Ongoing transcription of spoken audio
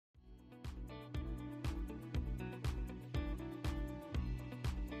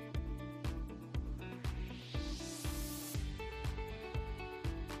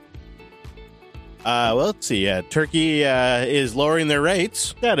Well, let's see. Turkey is lowering their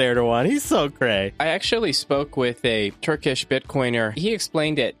rates. That Erdogan, he's so cray. I actually spoke with a Turkish Bitcoiner. He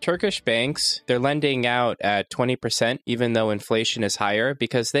explained it. Turkish banks, they're lending out at 20%, even though inflation is higher,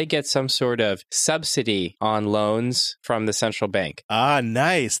 because they get some sort of subsidy on loans from the central bank. Ah,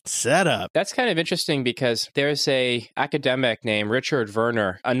 nice setup. That's kind of interesting because there's a academic named Richard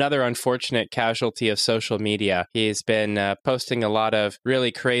Werner, another unfortunate casualty of social media. He's been posting a lot of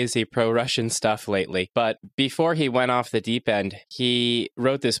really crazy pro-Russian stuff lately. But before he went off the deep end, he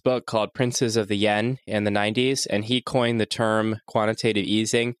wrote this book called Princes of the Yen in the 90s, and he coined the term quantitative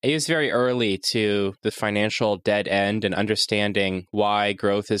easing. He was very early to the financial dead end and understanding why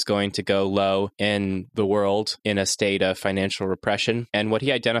growth is going to go low in the world in a state of financial repression. And what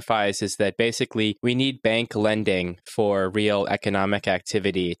he identifies is that basically we need bank lending for real economic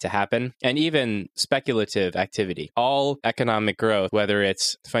activity to happen, and even speculative activity. All economic growth, whether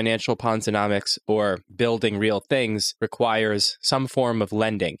it's financial Ponzonomics or building real things, requires some form of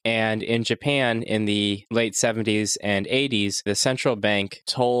lending. And in Japan, in the late 70s and 80s, the central bank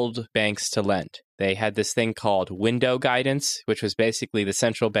told banks to lend. They had this thing called window guidance, which was basically the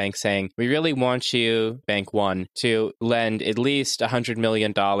central bank saying, we really want you, Bank One, to lend at least $100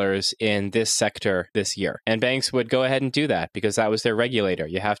 million in this sector this year. And banks would go ahead and do that because that was their regulator.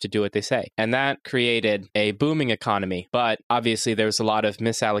 You have to do what they say. And that created a booming economy. But obviously, there was a lot of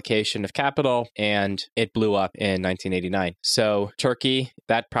misallocation of capital, and it blew up in 1989. So Turkey,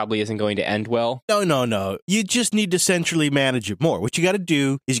 that probably isn't going to end well. No. You just need to centrally manage it more. What you got to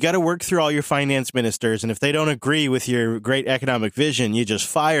do is you got to work through all your finance ministers, and if they don't agree with your great economic vision, you just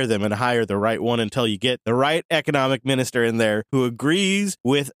fire them and hire the right one until you get the right economic minister in there who agrees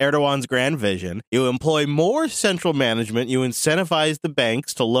with Erdogan's grand vision. You employ more central management. You incentivize the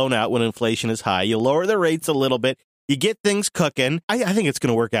banks to loan out when inflation is high. You lower the rates a little bit. You get things cooking. I think it's going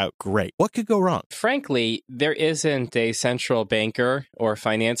to work out great. What could go wrong? Frankly, there isn't a central banker or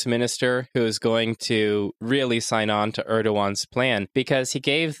finance minister who is going to really sign on to Erdogan's plan because he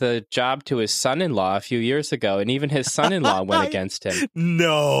gave the job to his son-in-law a few years ago, and even his son-in-law went against him.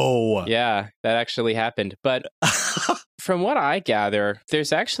 No. Yeah, that actually happened. But from what I gather,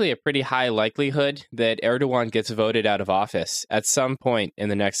 there's actually a pretty high likelihood that Erdogan gets voted out of office at some point in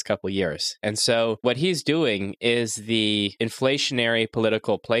the next couple of years. And so what he's doing is the inflationary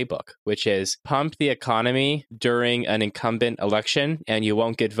political playbook, which is pump the economy during an incumbent election and you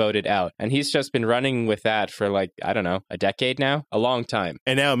won't get voted out. And he's just been running with that for a decade now, a long time.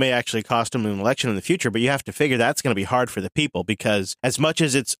 And now it may actually cost him an election in the future, but you have to figure that's going to be hard for the people because as much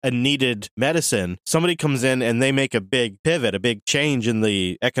as it's a needed medicine, somebody comes in and they make a big pivot, a big change in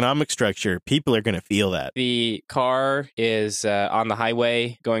the economic structure, people are going to feel that. The car is on the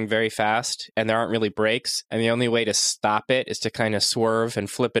highway going very fast and there aren't really brakes. And the only way to stop it is to kind of swerve and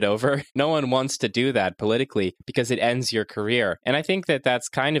flip it over. No one wants to do that politically because it ends your career. And I think that that's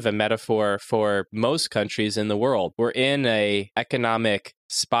kind of a metaphor for most countries in the world. We're in a economic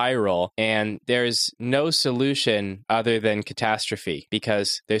spiral, and there's no solution other than catastrophe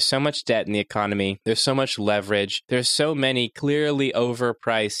because there's so much debt in the economy, there's so much leverage, there's so many clearly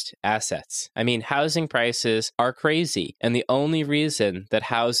overpriced assets. I mean, housing prices are crazy, and the only reason that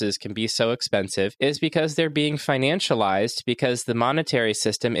houses can be so expensive is because they're being financialized because the monetary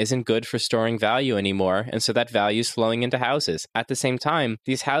system isn't good for storing value anymore, and so that value is flowing into houses. At the same time,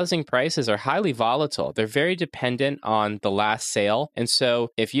 these housing prices are highly volatile. They're very dependent on the last sale, and so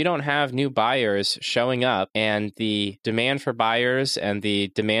if you don't have new buyers showing up and the demand for buyers and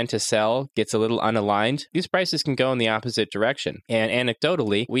the demand to sell gets a little unaligned, these prices can go in the opposite direction. And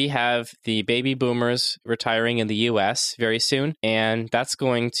anecdotally, we have the baby boomers retiring in the US very soon, and that's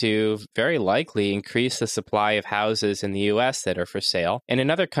going to very likely increase the supply of houses in the US that are for sale. And in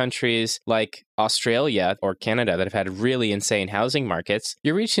other countries like Australia or Canada that have had really insane housing markets,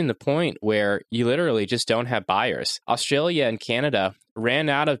 you're reaching the point where you literally just don't have buyers. Australia and Canada ran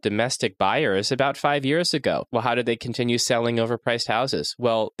out of domestic buyers about 5 years ago. Well, how did they continue selling overpriced houses?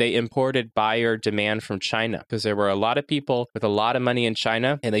 Well, they imported buyer demand from China because there were a lot of people with a lot of money in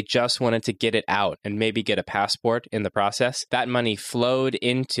China and they just wanted to get it out and maybe get a passport in the process. That money flowed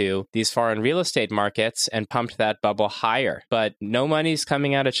into these foreign real estate markets and pumped that bubble higher. But no money's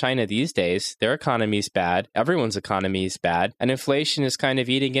coming out of China these days. Their economy's bad. Everyone's economy is bad. And inflation is kind of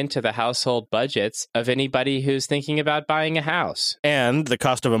eating into the household budgets of anybody who's thinking about buying a house. And the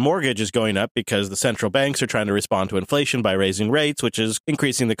cost of a mortgage is going up because the central banks are trying to respond to inflation by raising rates, which is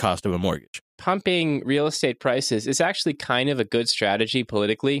increasing the cost of a mortgage. pumping real estate prices is actually kind of a good strategy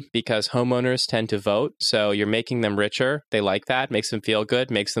politically because homeowners tend to vote. So you're making them richer. They like that, makes them feel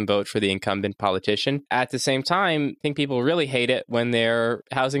good, makes them vote for the incumbent politician. At the same time, I think people really hate it when their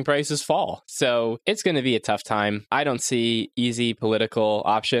housing prices fall. So it's going to be a tough time. I don't see easy political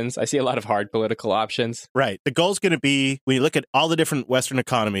options. I see a lot of hard political options. Right. The goal is going to be, when you look at all the different Western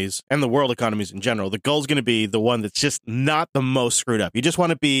economies and the world economies in general, the goal is going to be the one that's just not the most screwed up. You just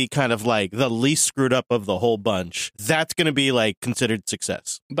want to be kind of like the least screwed up of the whole bunch. That's going to be like considered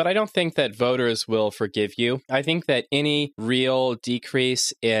success. But I don't think that voters will forgive you. I think that any real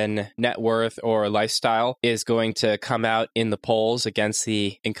decrease in net worth or lifestyle is going to come out in the polls against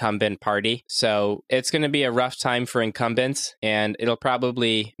the incumbent party. So it's going to be a rough time for incumbents, and it'll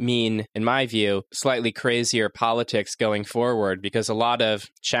probably mean, in my view, slightly crazier politics going forward because a lot of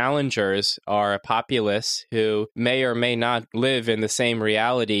challengers are populists who may or may not live in the same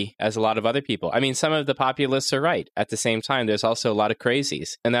reality as a lot of other people. I mean, some of the populists are right. At the same time, there's also a lot of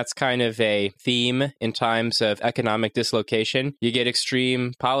crazies. And that's kind of a theme in times of economic dislocation. You get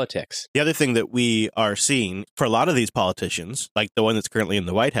extreme politics. The other thing that we are seeing for a lot of these politicians, like the one that's currently in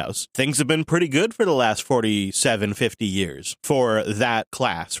the White House, things have been pretty good for the last 47, 50 years for that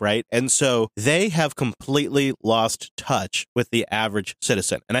class, right? And so they have completely lost touch with the average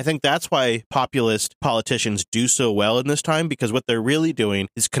citizen. And I think that's why populist politicians do so well in this time, because what they're really doing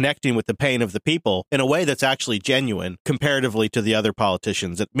is connecting with the pain of the people in a way that's actually genuine comparatively to the other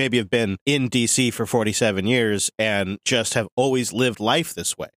politicians that maybe have been in DC for 47 years and just have always lived life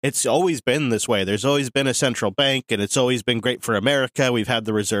this way. It's always been this way. There's always been a central bank, and it's always been great for America. We've had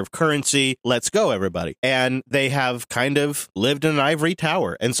the reserve currency. Let's go, everybody. And they have kind of lived in an ivory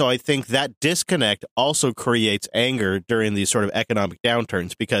tower. And so I think that disconnect also creates anger during these sort of economic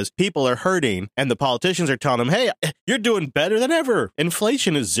downturns because people are hurting and the politicians are telling them, hey, you're doing better than ever.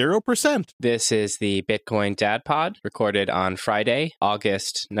 Inflation is 0%. This is the Bitcoin Dad Pod, recorded on Friday,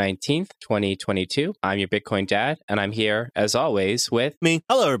 August 19th, 2022. I'm your Bitcoin Dad, and I'm here, as always, with me.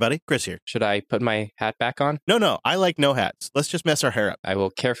 Hello, everybody. Chris here. Should I put my hat back on? No. I like no hats. Let's just mess our hair up. I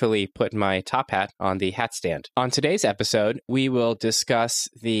will carefully put my top hat on the hat stand. On today's episode, we will discuss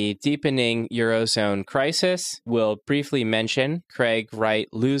the deepening Eurozone crisis. We'll briefly mention Craig Wright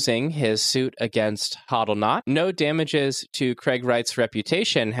losing his suit against HODL. No damages to Craig Wright's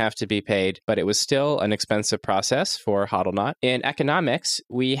reputation have to be paid, but it was still an expensive process for HODL. In economics,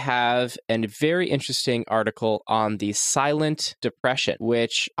 we have a very interesting article on the silent depression,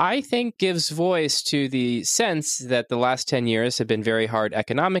 which I think gives voice to the sense that the last 10 years have been very hard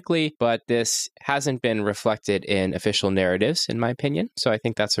economically, but this hasn't been reflected in official narratives, in my opinion. So I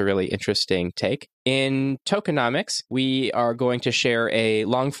think that's a really interesting take. In tokenomics, we are going to share a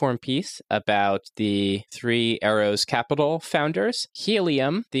long-form piece about the Three Arrows Capital founders.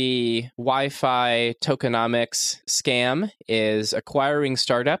 Helium, the Wi-Fi tokenomics scam, is acquiring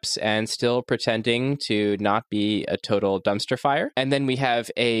startups and still pretending to not be a total dumpster fire. And then we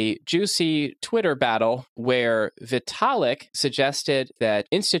have a juicy Twitter battle where Vitalik suggested that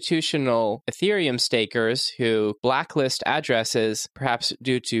institutional Ethereum stakers who blacklist addresses, perhaps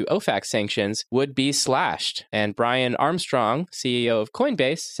due to OFAC sanctions, would be slashed. And Brian Armstrong, CEO of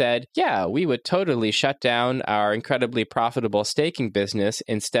Coinbase, said, yeah, we would totally shut down our incredibly profitable staking business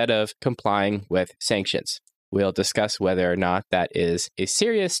instead of complying with sanctions. We'll discuss whether or not that is a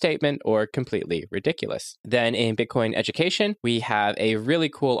serious statement or completely ridiculous. Then in Bitcoin education, we have a really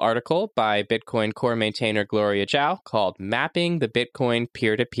cool article by Bitcoin core maintainer Gloria Zhao called Mapping the Bitcoin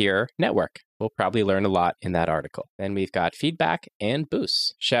Peer-to-Peer Network. We'll probably learn a lot in that article. Then we've got feedback and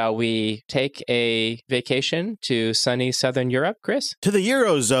boosts. Shall we take a vacation to sunny Southern Europe, Chris? To the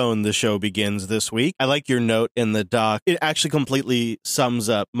Eurozone, the show begins this week. I like your note in the doc. It actually completely sums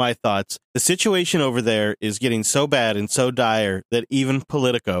up my thoughts. The situation over there is getting so bad and so dire that even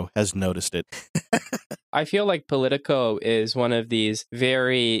Politico has noticed it. I feel like Politico is one of these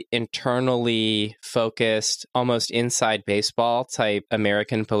very internally focused, almost inside baseball type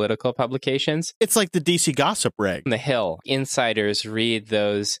American political publications. It's like the DC Gossip Rag. The Hill. Insiders read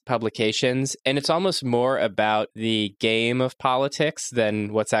those publications, and it's almost more about the game of politics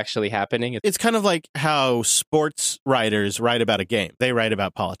than what's actually happening. It's kind of like how sports writers write about a game. They write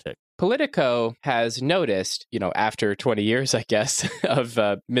about politics. Politico has noticed, after 20 years, I guess, of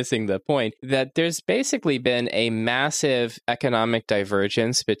missing the point, that there's basically been a massive economic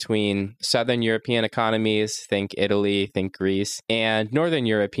divergence between Southern European economies, think Italy, think Greece, and Northern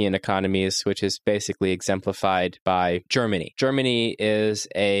European economies, which is basically exemplified by Germany. Germany is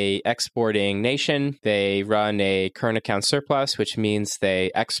a exporting nation. They run a current account surplus, which means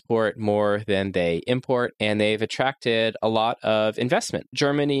they export more than they import, and they've attracted a lot of investment.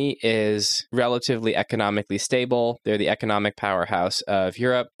 Germany is relatively economically stable. They're the economic powerhouse of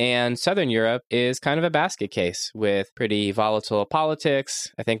Europe. And Southern Europe is kind of a basket case with pretty volatile politics.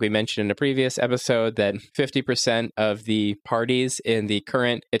 I think we mentioned in a previous episode that 50% of the parties in the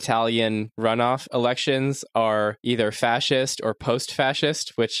current Italian runoff elections are either fascist or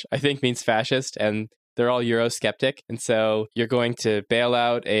post-fascist, which I think means fascist, and they're all Eurosceptic. And so you're going to bail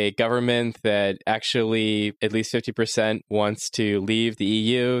out a government that actually at least 50% wants to leave the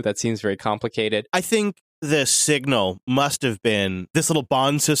EU. That seems very complicated. I think the signal must have been this little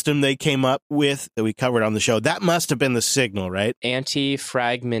bond system they came up with that we covered on the show. That must have been the signal, right?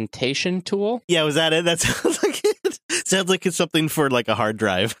 Anti-fragmentation tool? Yeah, was that it? That sounds like it. Sounds like it's something for like a hard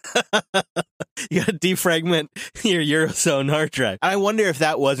drive. You got to defragment your Eurozone hard drive. I wonder if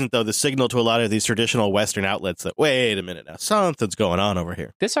that wasn't, though, the signal to a lot of these traditional Western outlets that, wait a minute now, something's going on over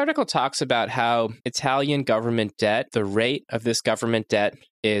here. This article talks about how Italian government debt, the rate of this government debt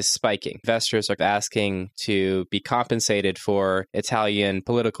is spiking. Investors are asking to be compensated for Italian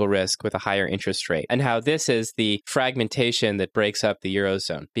political risk with a higher interest rate, and how this is the fragmentation that breaks up the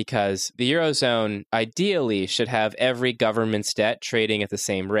Eurozone, because the Eurozone ideally should have every government's debt trading at the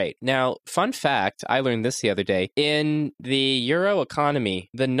same rate. Now, fun fact, I learned this the other day, in the Euro economy,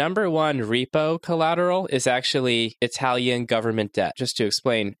 the number one repo collateral is actually Italian government debt. Just to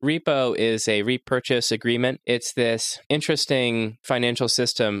explain, repo is a repurchase agreement. It's this interesting financial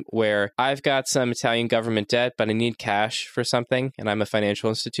system where I've got some Italian government debt, but I need cash for something, and I'm a financial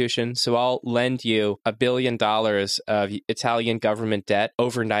institution, so I'll lend you $1 billion of Italian government debt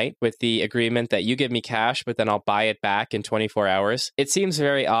overnight with the agreement that you give me cash, but then I'll buy it back in 24 hours. It seems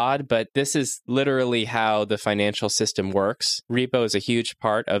very odd, but this is literally how the financial system works. Repo is a huge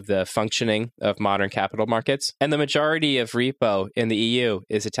part of the functioning of modern capital markets, and the majority of repo in the EU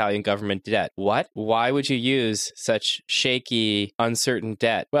is Italian government debt. What? Why would you use such shaky, uncertain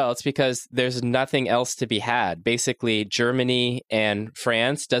debt? Well, it's because there's nothing else to be had. Basically, Germany and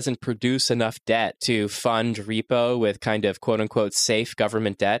France doesn't produce enough debt to fund repo with kind of quote-unquote safe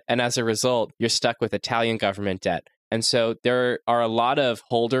government debt, and as a result, you're stuck with Italian government debt. And so there are a lot of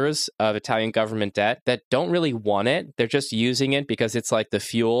holders of Italian government debt that don't really want it. They're just using it because it's like the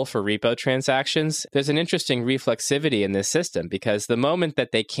fuel for repo transactions. There's an interesting reflexivity in this system because the moment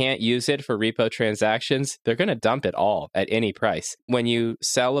that they can't use it for repo transactions, they're going to dump it all at any price. When you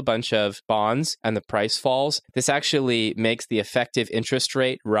sell a bunch of bonds and the price falls, this actually makes the effective interest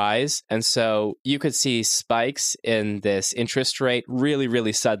rate rise. And so you could see spikes in this interest rate really,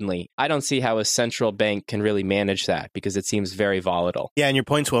 really suddenly. I don't see how a central bank can really manage that, because it seems very volatile. Yeah, and your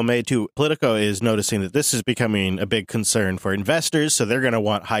point's well made, too. Politico is noticing that this is becoming a big concern for investors, so they're going to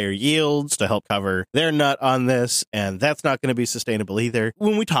want higher yields to help cover their nut on this, and that's not going to be sustainable either.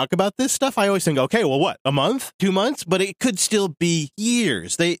 When we talk about this stuff, I always think, okay, well, what, a month, 2 months? But it could still be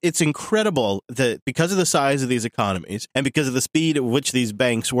years. It's incredible that because of the size of these economies and because of the speed at which these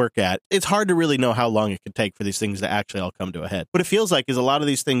banks work at, it's hard to really know how long it could take for these things to actually all come to a head. What it feels like is a lot of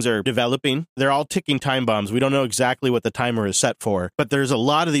these things are developing. They're all ticking time bombs. We don't know exactly what the timer is set for, but there's a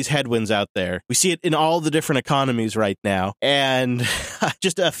lot of these headwinds out there. We see it in all the different economies right now, and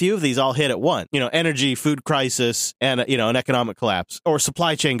just a few of these all hit at once. Energy, food crisis, and an economic collapse, or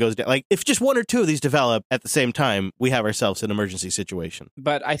supply chain goes down. Like, if just one or two of these develop at the same time, we have ourselves an emergency situation.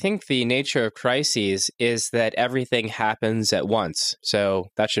 But I think the nature of crises is that everything happens at once, so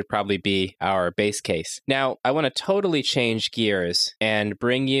that should probably be our base case. Now, I want to totally change gears and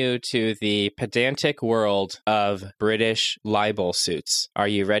bring you to the pedantic world of British libel suits. Are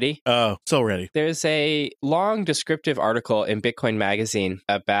you ready? Oh, so ready. There's a long descriptive article in Bitcoin Magazine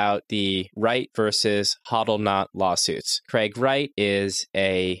about the Wright versus Hodl-Knott lawsuits. Craig Wright is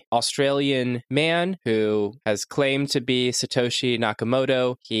an Australian man who has claimed to be Satoshi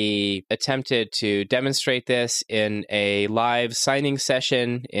Nakamoto. He attempted to demonstrate this in a live signing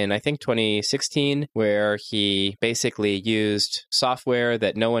session in, I think, 2016, where he basically used software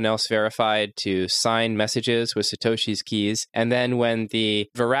that no one else verified to sign messages with Satoshi's keys. And then when the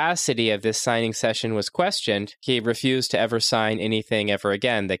veracity of this signing session was questioned, he refused to ever sign anything ever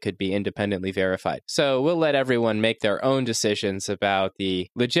again that could be independently verified. So we'll let everyone make their own decisions about the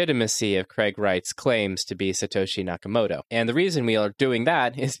legitimacy of Craig Wright's claims to be Satoshi Nakamoto. And the reason we are doing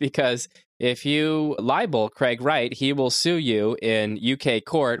that is because if you libel Craig Wright, he will sue you in UK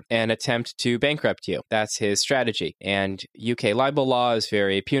court and attempt to bankrupt you. That's his strategy. And UK libel law is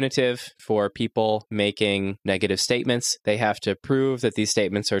very punitive for people making negative statements. They have to prove that these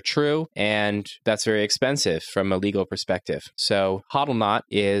statements are true, and that's very expensive from a legal perspective. So Hoddlenot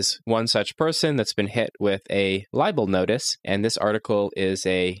is one such person that's been hit with a libel notice, and this article is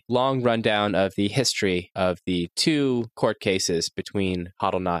a long rundown of the history of the two court cases between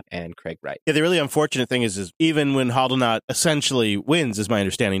Hoddlenot and Craig Wright. Yeah, the really unfortunate thing is even when Hoddlenot essentially wins, is my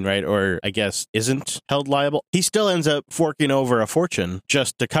understanding, right? Or I guess isn't held liable, he still ends up forking over a fortune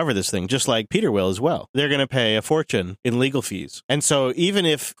just to cover this thing, just like Peter will as well. They're going to pay a fortune in legal fees. And so even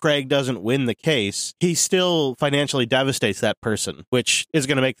if Craig doesn't win the case, he still financially devastates that person, which is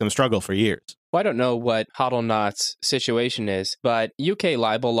going to make them struggle for years. Well, I don't know what Hoddlenot's situation is, but UK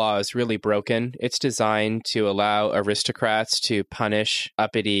libel law is really broken. It's designed to allow aristocrats to punish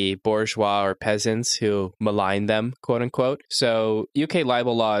uppity bourgeois or peasants who malign them, quote unquote. So UK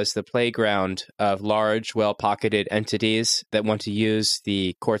libel law is the playground of large, well-pocketed entities that want to use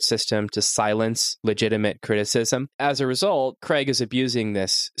the court system to silence legitimate criticism. As a result, Craig is abusing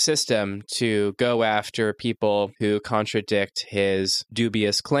this system to go after people who contradict his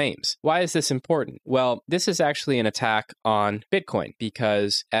dubious claims. Why is this important? Well, this is actually an attack on Bitcoin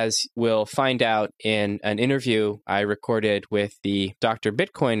because, as we'll find out in an interview I recorded with the Dr.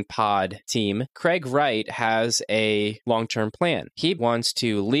 Bitcoin Pod team, Craig Wright has a long-term plan. He wants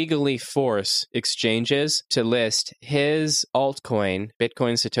to legally force exchanges to list his altcoin,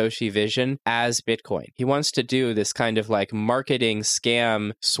 Bitcoin Satoshi Vision, as Bitcoin. He wants to do this kind of like marketing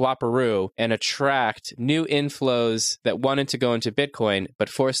scam swapperoo and attract new inflows that wanted to go into Bitcoin, but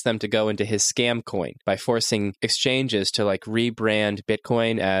force them to go into his scam coin by forcing exchanges to like rebrand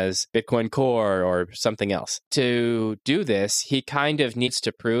Bitcoin as Bitcoin Core or something else. To do this, he kind of needs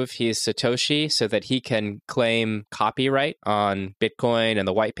to prove he's Satoshi so that he can claim copyright on Bitcoin and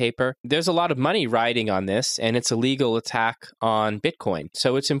the white paper. There's a lot of money riding on this, and it's a legal attack on Bitcoin.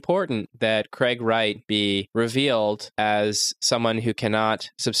 So it's important that Craig Wright be revealed as someone who cannot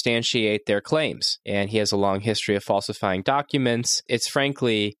substantiate their claims. And he has a long history of falsifying documents. It's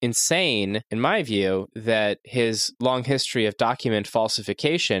frankly insane, in my view, that his long history of document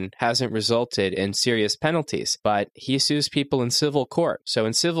falsification hasn't resulted in serious penalties, but he sues people in civil court. So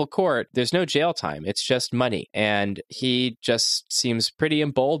in civil court, there's no jail time. It's just money. And he just seems pretty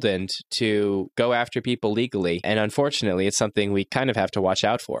emboldened to go after people legally. And unfortunately, it's something we kind of have to watch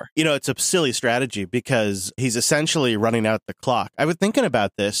out for. You know, it's a silly strategy because he's essentially running out the clock. I was thinking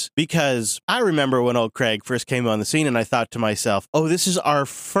about this because I remember when old Craig first came on the scene and I thought to myself, oh, this is our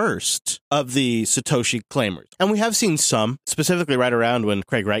first of the Satoshi claimers. And we have seen some, specifically right around when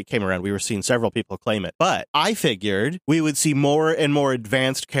Craig Wright came around, we were seeing several people claim it. But I figured we would see more and more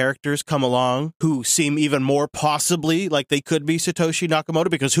advanced characters come along who seem even more possibly like they could be Satoshi Nakamoto,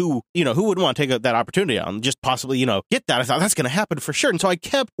 because who wouldn't want to take that opportunity on, just possibly, get that. I thought that's going to happen for sure. And so I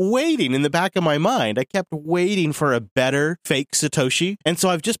kept waiting in the back of my mind. I kept waiting for a better fake Satoshi. And so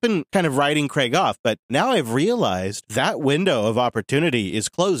I've just been kind of writing Craig off. But now I've realized that window of opportunity is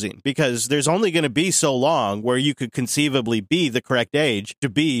closing because there's only going to be so long where you could conceivably be the correct age to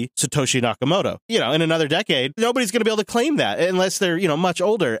be Satoshi Nakamoto. In another decade, nobody's going to be able to claim that unless they're, much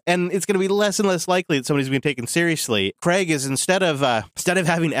older. And it's going to be less and less likely that somebody's being taken seriously. Craig is instead of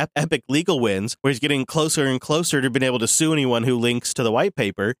having epic legal wins where he's getting closer and closer to being able to sue anyone who links to the white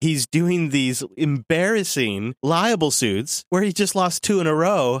paper, he's doing these embarrassing liable suits where he just lost 2 in a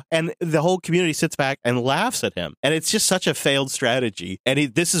row and the whole community sits back and laughs at him. And it's just such a failed strategy.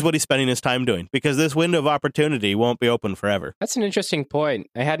 And this is what he's spending his time doing because this window of opportunity won't be open forever. That's an interesting point.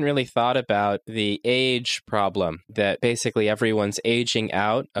 I hadn't really thought about the age problem, that basically everyone's aging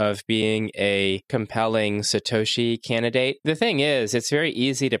out of being a compelling Satoshi candidate. The thing is, it's very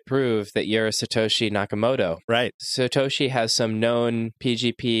easy to prove that you're a Satoshi Nakamoto. Right. Satoshi has some known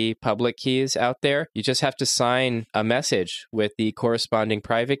PGP public keys out there. You just have to sign a message with the corresponding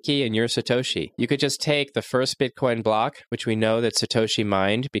private key and you're Satoshi. You could just take the first Bitcoin block, which we know that Satoshi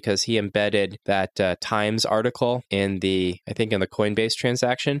mined because he embedded that Times article in the Coinbase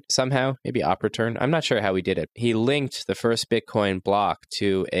transaction somehow, maybe op return. I'm not sure how he did it. He linked the first Bitcoin block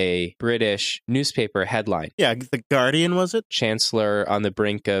to a British newspaper headline. Yeah, The Guardian, was it? Chancellor on the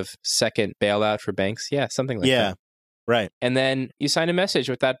brink of second bailout for banks. Yeah, something like that. Right. And then you sign a message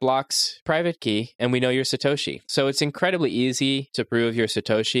with that block's private key, and we know you're Satoshi. So it's incredibly easy to prove you're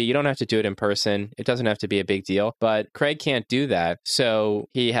Satoshi. You don't have to do it in person. It doesn't have to be a big deal. But Craig can't do that. So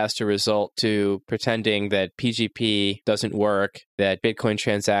he has to resort to pretending that PGP doesn't work, that Bitcoin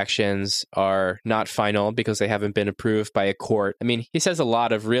transactions are not final because they haven't been approved by a court. I mean, he says a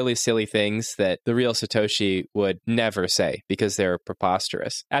lot of really silly things that the real Satoshi would never say because they're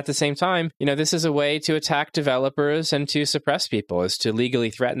preposterous. At the same time, this is a way to attack developers and to suppress people, is to legally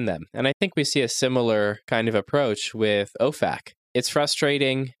threaten them. And I think we see a similar kind of approach with OFAC. It's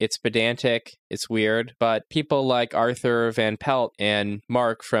frustrating, it's pedantic, it's weird, but people like Arthur Van Pelt and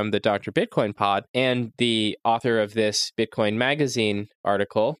Mark from the Dr. Bitcoin pod and the author of this Bitcoin Magazine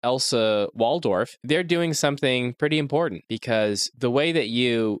article, Elsa Waldorf, they're doing something pretty important, because the way that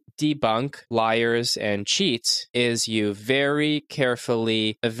you debunk liars and cheats is you very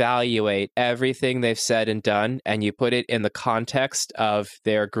carefully evaluate everything they've said and done, and you put it in the context of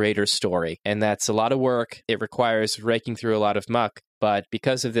their greater story. And that's a lot of work. It requires raking through a lot of muck. But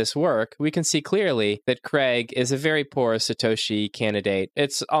because of this work, we can see clearly that Craig is a very poor Satoshi candidate.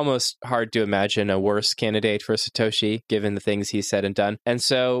 It's almost hard to imagine a worse candidate for Satoshi, given the things he's said and done. And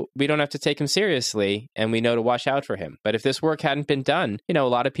so we don't have to take him seriously, and we know to watch out for him. But if this work hadn't been done, a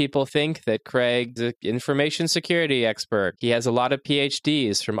lot of people think that Craig's an information security expert. He has a lot of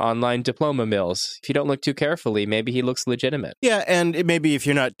PhDs from online diploma mills. If you don't look too carefully, maybe he looks legitimate. Yeah, and maybe if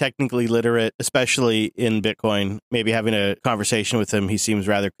you're not technically literate, especially in Bitcoin, maybe having a conversation with him, he seems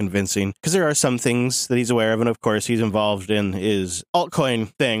rather convincing, because there are some things that he's aware of, and of course he's involved in his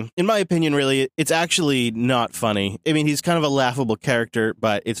altcoin thing. In my opinion, really, it's actually not funny. I mean, he's kind of a laughable character,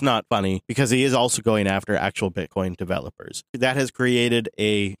 but it's not funny because he is also going after actual Bitcoin developers. That has created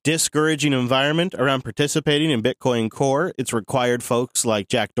a discouraging environment around participating in Bitcoin Core. It's required folks like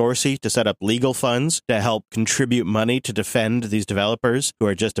Jack Dorsey to set up legal funds to help contribute money to defend these developers who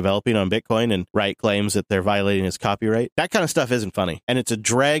are just developing on Bitcoin and write claims that they're violating his copyright. That kind of stuff isn't funny. And it's a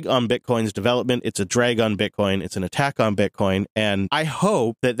drag on Bitcoin's development. It's a drag on Bitcoin. It's an attack on Bitcoin. And I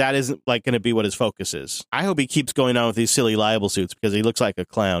hope that isn't going to be what his focus is. I hope he keeps going on with these silly libel suits because he looks like a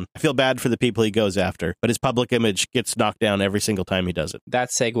clown. I feel bad for the people he goes after, but his public image gets knocked down every single time he does it. That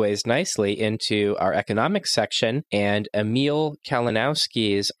segues nicely into our economics section and Emil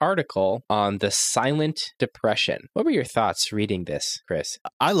Kalinowski's article on the silent depression. What were your thoughts reading this, Chris?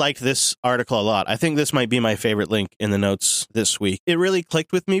 I liked this article a lot. I think this might be my favorite link in the notes this week. It really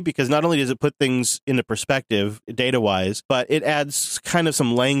clicked with me because not only does it put things into perspective data-wise, but it adds kind of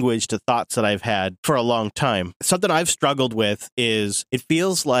some language to thoughts that I've had for a long time. Something I've struggled with is it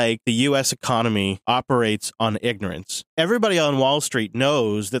feels like the U.S. economy operates on ignorance. Everybody on Wall Street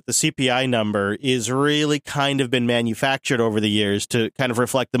knows that the CPI number is really kind of been manufactured over the years to kind of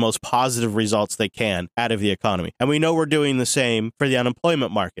reflect the most positive results they can out of the economy. And we know we're doing the same for the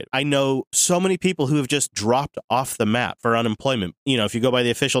unemployment market. I know so many people who have just dropped off the map for unemployment. If you go by the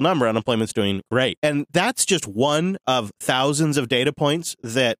official number, unemployment's doing great. And that's just one of thousands of data points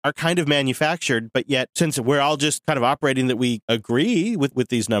that are kind of manufactured, but yet since we're all just kind of operating that we agree with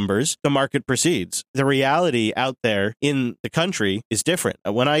these numbers, the market proceeds. The reality out there in the country is different.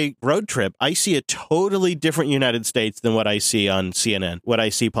 When I road trip, I see a totally different United States than what I see on CNN, what I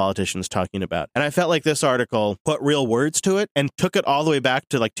see politicians talking about. And I felt like this article put real words to it and took it all the way back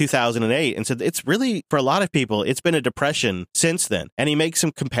to like 2008 and said it's really, for a lot of people, it's been a depression since then. And he makes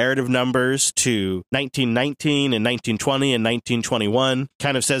some comparative numbers to 1919 and 1920 and 1921,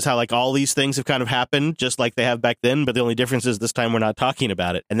 kind of says how like all these things have kind of happened just like they have back then, but the only difference is this time we're not talking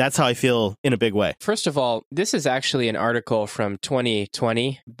about it. And that's how I feel in a big way. First of all, this is actually an article from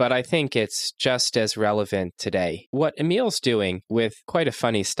 2020, but I think it's just as relevant today. What Emil's doing with quite a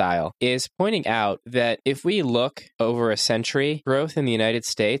funny style is pointing out that if we look over a century, growth in the United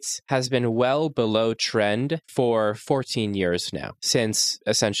States has been well below trend for 14 years now, since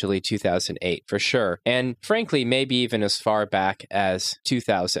essentially 2008 for sure. And frankly, maybe even as far back as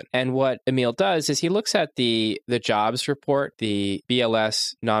 2000. And what Emil does is he looks at the jobs report, the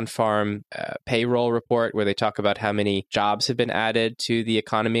BLS non-farm payroll report, where they talk about how many jobs have been added to the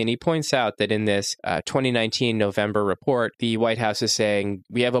economy. And he points out that in this 2019 November report, the White House is saying,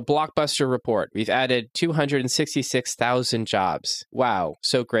 we have a blockbuster report. We've added 266,000 jobs. Wow,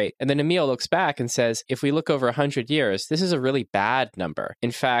 so great. And then Emil looks back and says, if we look over 100 years, this is a really bad number.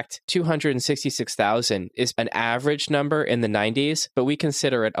 In fact, 266,000 is an average number in the 90s, but we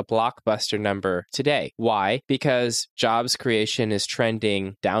consider it a blockbuster number today. Why? Because jobs creation is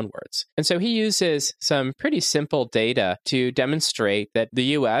trending downwards. And so he uses some pretty simple data to demonstrate that the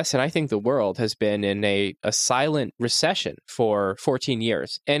US, and I think the world, has been in a silent recession for 14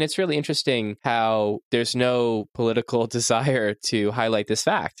 years. And it's really interesting how there's no political desire to highlight this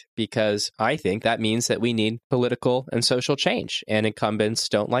fact, because I think that means that we need political and social change, and incumbents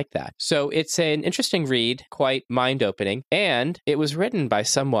don't like that. So it's an interesting read, quite mind-opening, and it was written by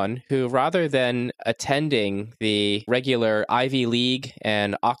someone who, rather than attending the regular Ivy League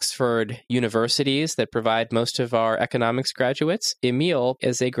and Oxford universities that provide most of our economics graduates, Emil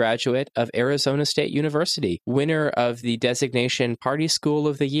is a graduate of Arizona State University, winner of the designation Party School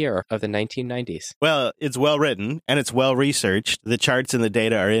of the Year of the 1990s. Well, it's well written and it's well researched. The charts and the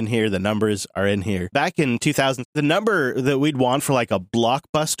data are in here. The numbers are in here. Back in 2000, the number that we'd want for like a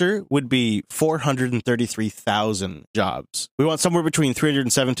blockbuster would be 433,000 jobs. We want somewhere between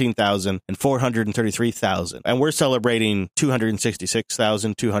 317,000 and 433,000. And we're celebrating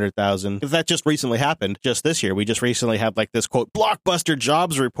 266,000, 200,000. If that just recently happened, just this year, we just recently had like this quote, blockbuster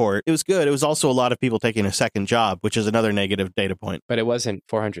jobs report. It was good. It was also a lot of people taking a second job, which is another negative data point. But it wasn't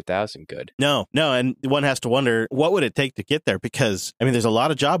 400,000 good. No. And one has to wonder, what would it take to get there? Because, I mean, there's a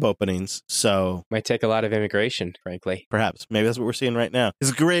lot of job openings, so... Might take a lot of immigration, frankly. Perhaps. Maybe that's what we're seeing right now.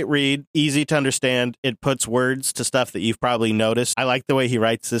 It's a great read, easy to understand. It puts words to stuff that you've probably noticed. I like the way he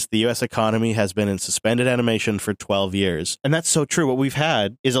writes this. The U.S. economy has been in suspended animation for 12 years. And that's so true. What we've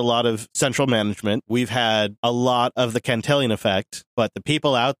had is a lot of central management. We've had a lot of the Cantillon effect, but the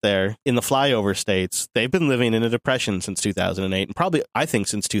people out there in the flyover states, they've been living in a depression since 2008, and probably, I think,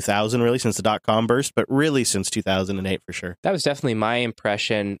 since 2000, really, since the dot-com burst, but really since 2008 for sure. That was definitely my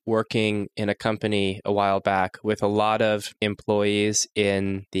impression working in a company a while back with a lot of employees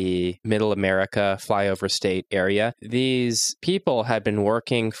in the Middle America flyover state area. These people had been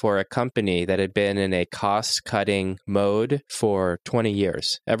working for a company that had been in a cost-cutting mode for 20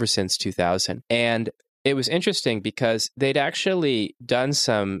 years, ever since 2000. And it was interesting because they'd actually done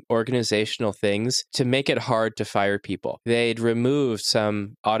some organizational things to make it hard to fire people. They'd removed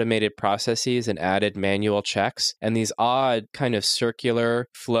some automated processes and added manual checks, and these odd kind of circular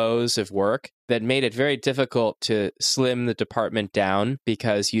flows of work that made it very difficult to slim the department down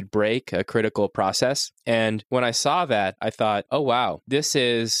because you'd break a critical process. And when I saw that, I thought, oh, wow, this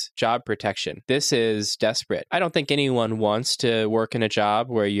is job protection. This is desperate. I don't think anyone wants to work in a job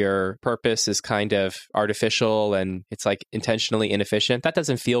where your purpose is kind of artificial and it's like intentionally inefficient. That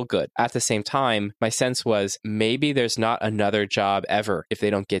doesn't feel good. At the same time, my sense was maybe there's not another job ever if they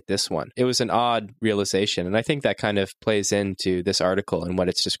don't get this one. It was an odd realization. And I think that kind of plays into this article and what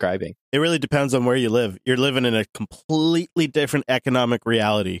it's describing. It really depends on where you live. You're living in a completely different economic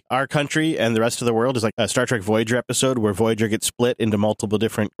reality. Our country and the rest of the world is like a Star Trek Voyager episode where Voyager gets split into multiple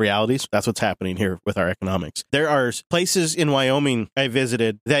different realities. That's what's happening here with our economics. There are places in Wyoming I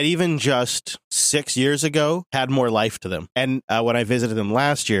visited that even just 6 years ago had more life to them. And when I visited them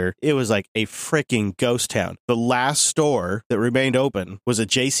last year, it was like a freaking ghost town. The last store that remained open was a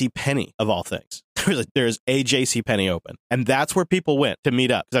JCPenney, of all things. There's a JCPenney open. And that's where people went to meet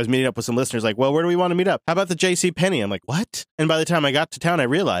up. Because I was meeting up with some listeners like, well, where do we want to meet up? How about the JCPenney? I'm like, what? And by the time I got to town, I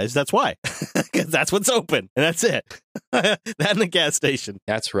realized that's why. Because that's what's open. And that's it. That and the gas station.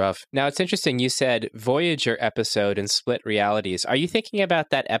 That's rough. Now, it's interesting. You said Voyager episode and split realities. Are you thinking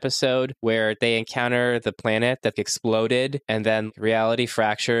about that episode where they encounter the planet that exploded and then reality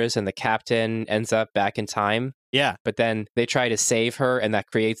fractures and the captain ends up back in time? Yeah. But then they try to save her and that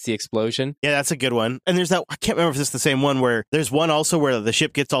creates the explosion. Yeah, that's a good one. And there's that, I can't remember if this is the same one, where there's one also where the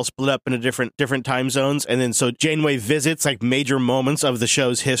ship gets all split up into different time zones. And then so Janeway visits like major moments of the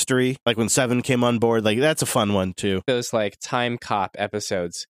show's history, like when Seven came on board. Like that's a fun one too. Those like time cop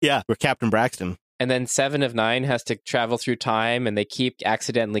episodes. Yeah, where Captain Braxton. And then 7 of 9 has to travel through time and they keep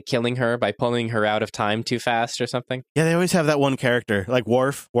accidentally killing her by pulling her out of time too fast or something. Yeah, they always have that one character, like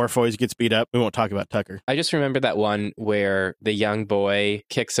Worf. Worf always gets beat up. We won't talk about Tucker. I just remember that one where the young boy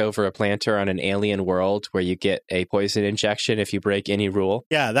kicks over a planter on an alien world where you get a poison injection if you break any rule.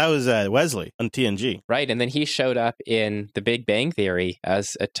 Yeah, that was Wesley on TNG. Right, and then he showed up in The Big Bang Theory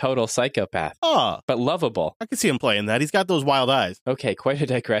as a total psychopath. Oh. But lovable. I can see him playing that. He's got those wild eyes. Okay, quite a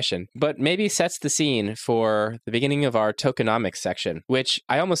digression. But maybe sets the scene for the beginning of our tokenomics section, which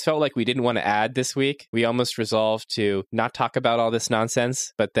I almost felt like we didn't want to add this week. We almost resolved to not talk about all this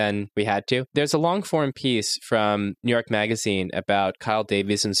nonsense, but then we had to. There's a long form piece from New York Magazine about Kyle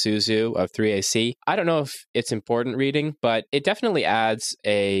Davies and Suzu of 3AC. I don't know if it's important reading, but it definitely adds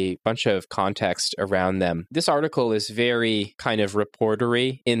a bunch of context around them. This article is very kind of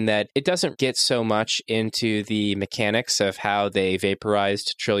reportery in that it doesn't get so much into the mechanics of how they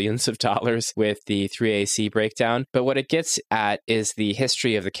vaporized trillions of dollars with the 3AC breakdown, but what it gets at is the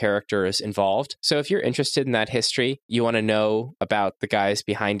history of the characters involved. So if you're interested in that history, you want to know about the guys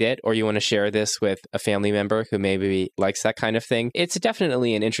behind it, or you want to share this with a family member who maybe likes that kind of thing, it's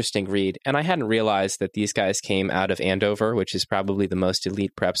definitely an interesting read. And I hadn't realized that these guys came out of Andover, which is probably the most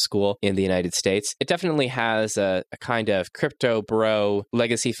elite prep school in the United States. It definitely has a kind of crypto bro,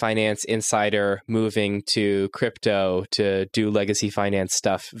 legacy finance insider moving to crypto to do legacy finance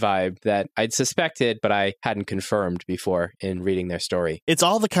stuff vibe that I'd suspected, but I hadn't confirmed before in reading their story. It's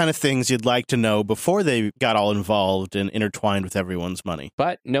all the kind of things you'd like to know before they got all involved and intertwined with everyone's money.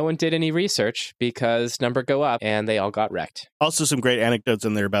 But no one did any research because number go up and they all got wrecked. Also some great anecdotes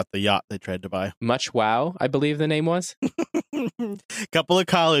in there about the yacht they tried to buy. Much Wow, I believe the name was. Couple of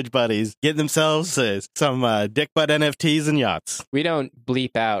college buddies getting themselves some dick butt NFTs and yachts. We don't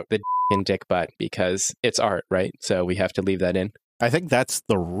bleep out the in dick butt because it's art, right? So we have to leave that in. I think that's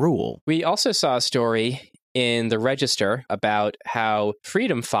the rule. We also saw a story in the Register about how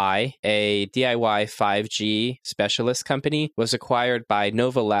FreedomFi, a DIY 5G specialist company, was acquired by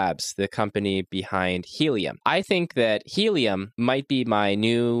Nova Labs, the company behind Helium. I think that Helium might be my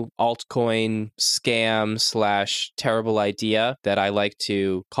new altcoin scam / terrible idea that I like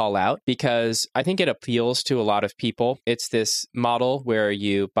to call out because I think it appeals to a lot of people. It's this model where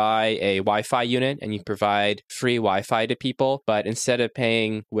you buy a Wi-Fi unit and you provide free Wi-Fi to people, but instead of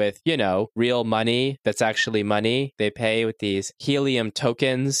paying with, real money that's actually money, they pay with these Helium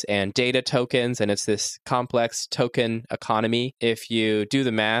tokens and data tokens, and it's this complex token economy. If you do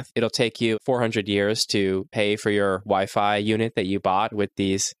the math, it'll take you 400 years to pay for your Wi-Fi unit that you bought with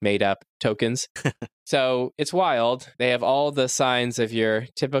these made-up tokens. So it's wild. They have all the signs of your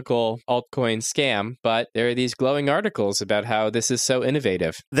typical altcoin scam, but there are these glowing articles about how this is so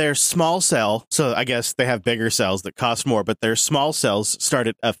innovative. Their small cell, so I guess they have bigger cells that cost more, but their small cells start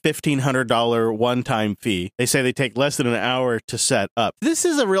at a $1,500 one-time fee. They say they take less than an hour to set up. This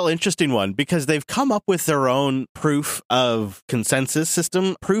is a real interesting one because they've come up with their own proof of consensus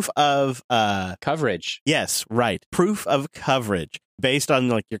system, proof of coverage. Yes, right. Proof of coverage. Based on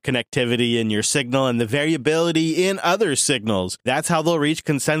your connectivity and your signal and the variability in other signals. That's how they'll reach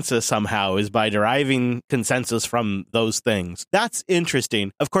consensus somehow, is by deriving consensus from those things. That's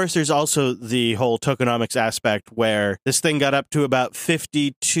interesting. Of course, there's also the whole tokenomics aspect where this thing got up to about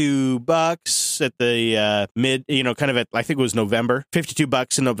 $52 at the mid, kind of at, I think it was November,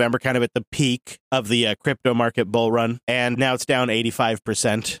 $52 in November, kind of at the peak of the crypto market bull run. And now it's down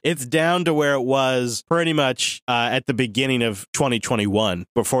 85%. It's down to where it was pretty much at the beginning of 2021,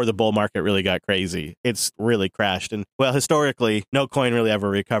 before the bull market really got crazy. It's really crashed. And well, historically, no coin really ever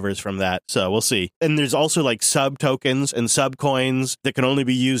recovers from that. So we'll see. And there's also sub tokens and sub coins that can only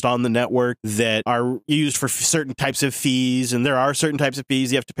be used on the network that are used for certain types of fees. And there are certain types of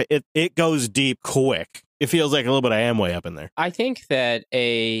fees you have to pay. It goes deep quick. It feels like a little bit of Amway up in there. I think that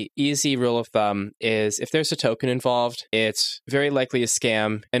a easy rule of thumb is if there's a token involved, it's very likely a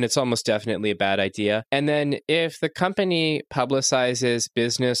scam and it's almost definitely a bad idea. And then if the company publicizes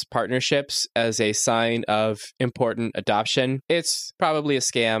business partnerships as a sign of important adoption, it's probably a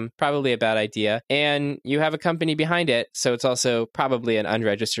scam, probably a bad idea. And you have a company behind it, so it's also probably an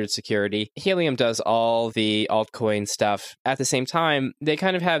unregistered security. Helium does all the altcoin stuff. At the same time, they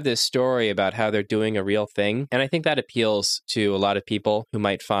kind of have this story about how they're doing a real thing. And I think that appeals to a lot of people who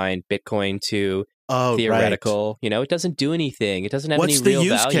might find Bitcoin too theoretical. Right. It doesn't do anything. It doesn't have What's any real the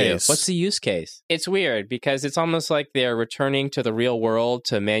use value. case? What's the use case? It's weird because it's almost like they're returning to the real world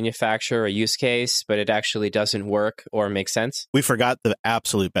to manufacture a use case, but it actually doesn't work or make sense. We forgot the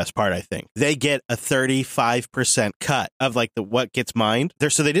absolute best part, I think. They get a 35% cut of what gets mined.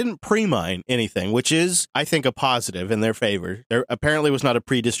 So they didn't pre-mine anything, which is, I think, a positive in their favor. There apparently was not a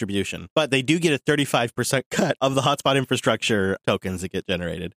pre-distribution, but they do get a 35% cut of the hotspot infrastructure tokens that get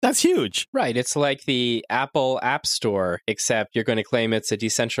generated. That's huge. Right. It's like the Apple App Store, except you're going to claim it's a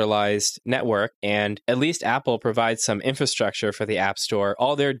decentralized network, and at least Apple provides some infrastructure for the App Store.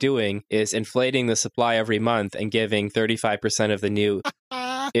 All they're doing is inflating the supply every month and giving 35% of the new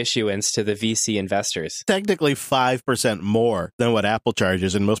issuance to the VC investors. Technically 5% more than what Apple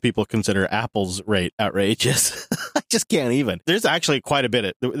charges, and most people consider Apple's rate outrageous. I just can't even. There's actually quite a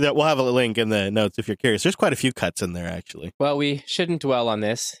bit. We'll have a link in the notes if you're curious. There's quite a few cuts in there, actually. Well, we shouldn't dwell on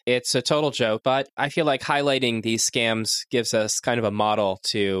this. It's a total joke, but I feel like highlighting these scams gives us kind of a model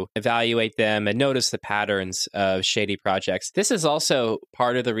to evaluate them and notice the patterns of shady projects. This is also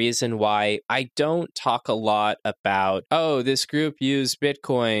part of the reason why I don't talk a lot about, oh, this group used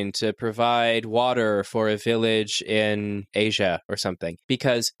Bitcoin to provide water for a village in Asia or something,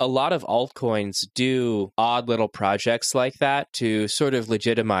 because a lot of altcoins do odd little projects like that to sort of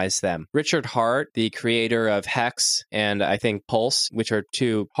legitimize them. Richard Hart, the creator of Hex and I think Pulse, which are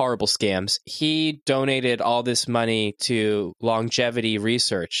two horrible scams, he donated all this money to longevity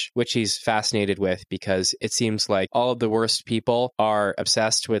research, which he's fascinated with because it seems like all of the worst people are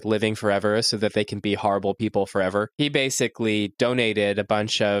obsessed with living forever so that they can be horrible people forever. He basically donated a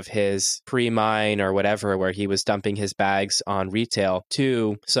bunch of his pre-mine or whatever, where he was dumping his bags on retail,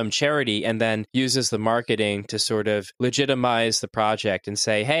 to some charity, and then uses the marketing to sort of legitimize the project and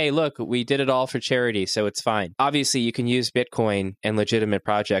say, hey, look, we did it all for charity, so it's fine. Obviously, you can use Bitcoin and legitimate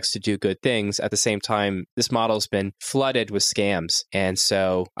projects to do good things. At the same time, this model's been flooded with scams. And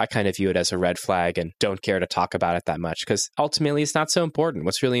so I kind of view it as a red flag and don't care to talk about it that much because ultimately it's not so important.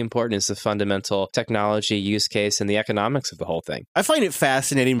 What's really important is the fundamental technology use case and the economics of the whole thing. I find it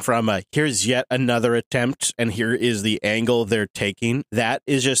fascinating from here's yet another attempt and here is the angle they're taking. That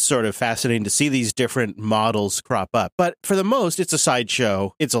is just sort of fascinating to see these different models crop up. But for the most, it's a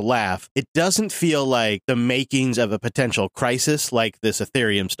sideshow. It's a laugh. It doesn't feel like the makings of a potential crisis like this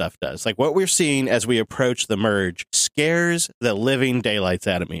Ethereum stuff does. Like what we're seeing as we approach the merge scares the living daylights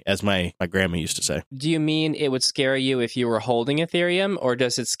out of me, as my grandma used to say. Do you mean it would scare you if you were holding Ethereum, or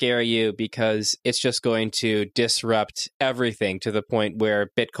does it scare you because it's just going to disrupt everything to the point where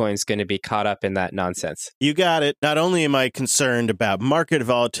Bitcoin's going to be caught up in that nonsense? You got it. Not only am I concerned about market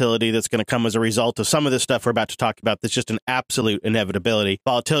volatility that's going to come as a result of some of this stuff we're about to talk about, that's just an absolute inevitability.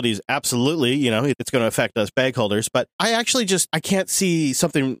 Volatility is absolutely, it's going to affect us bag holders, but I can't see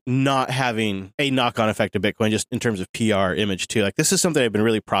something not having a knock-on effect of Bitcoin just in terms of PR image too. Like this is something I've been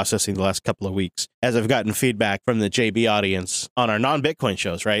really processing the last couple of weeks as I've gotten feedback from the JB audience on our non-Bitcoin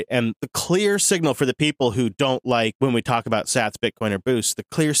shows, right? And the clear signal for the people who don't like when we talk about Sats, Bitcoin, or Boost, the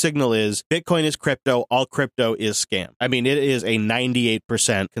clear signal is Bitcoin is crypto, all crypto is scam. I mean, it is a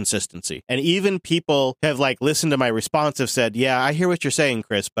 98% consistency. And even people have listened to my response, have said, yeah, I hear what you're saying,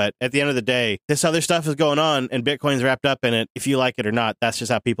 Chris, but at the end of the day, this other stuff is going on and Bitcoin's wrapped up in it. If you like it or not, that's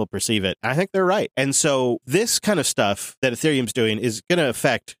just how people perceive it. I think they're right. And so this kind of stuff that Ethereum's doing is going to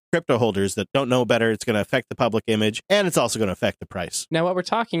affect crypto holders that don't know better. It's going to affect the public image, and it's also going to affect the price. Now, what we're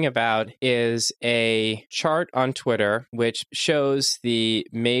talking about is a chart on Twitter which shows the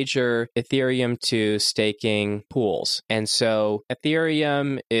major Ethereum to staking pools. And so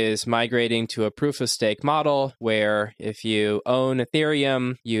Ethereum is migrating to a proof of stake model where if you own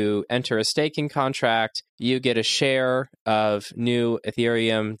Ethereum, you enter a staking contract, you get a share of new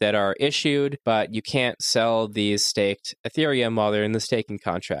Ethereum that are issued, but you can't sell these staked Ethereum while they're in the staking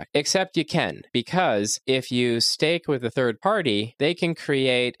contract. Except you can, because if you stake with a third party, they can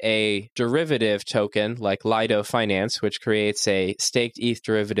create a derivative token like Lido Finance, which creates a staked ETH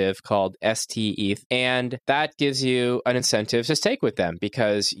derivative called STETH. And that gives you an incentive to stake with them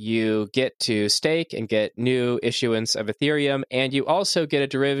because you get to stake and get new issuance of Ethereum, and you also get a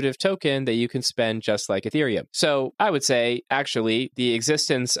derivative token that you can spend just like Ethereum. So I would say, actually, the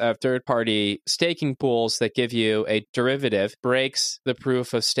existence of third-party staking pools that give you a derivative breaks the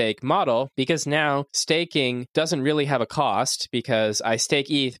proof of stake model, because now staking doesn't really have a cost because I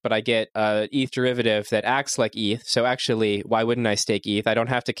stake ETH, but I get a ETH derivative that acts like ETH. So actually, why wouldn't I stake ETH? I don't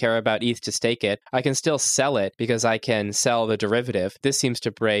have to care about ETH to stake it. I can still sell it because I can sell the derivative. This seems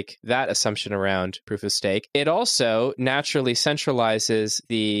to break that assumption around proof of stake. It also naturally centralizes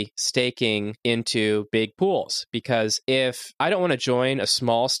the staking into big pools, because if I don't want to join a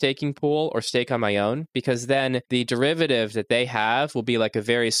small staking pool or stake on my own, because then the derivative that they have will be like a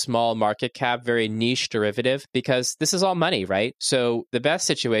very small market cap, very niche derivative, because this is all money, right? So the best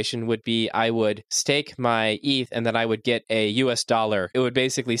situation would be I would stake my ETH and then I would get a US dollar. It would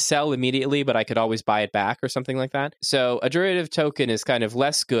basically sell immediately, but I could always buy it back or something like that. So a derivative token is kind of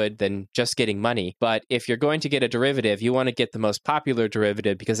less good than just getting money. But if you're going to get a derivative, you want to get the most popular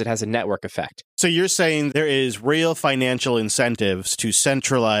derivative because it has a network effect. So you're saying there is real financial incentives to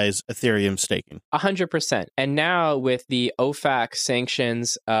centralize Ethereum staking? 100%. And now with the OFAC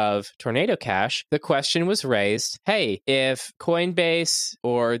sanctions of Tornado Cash, the question was raised, hey, if Coinbase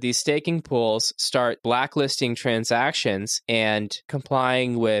or these staking pools start blacklisting transactions and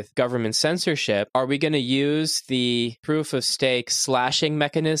complying with government censorship, are we going to use the proof of stake slashing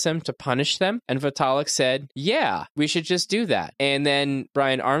mechanism to punish them? And Vitalik said, yeah, we should just do that. And then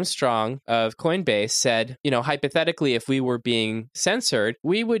Brian Armstrong of Coinbase said, hypothetically, if we were being censored,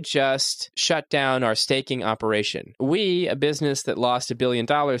 we would just shut down our staking operation. We, a business that lost $1 billion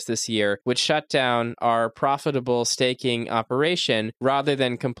this year, would shut down our profitable staking operation rather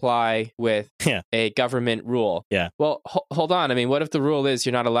than comply with a government rule. Yeah. Well, hold on. I mean, what if the rule is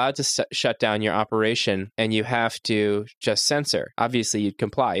you're not allowed to shut down your operation and you have to just censor? Obviously, you'd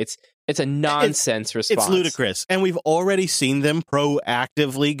comply. It's a nonsense response. It's ludicrous. And we've already seen them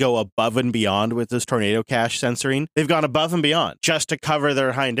proactively go above and beyond with this Tornado Cash censoring. They've gone above and beyond just to cover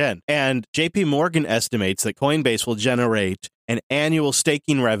their hind end. And JP Morgan estimates that Coinbase will generate an annual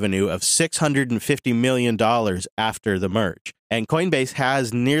staking revenue of $650 million after the merge. And Coinbase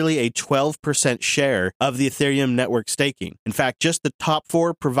has nearly a 12% share of the Ethereum network staking. In fact, just the top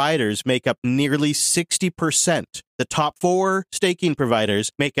 4 providers make up nearly 60%. The top 4 staking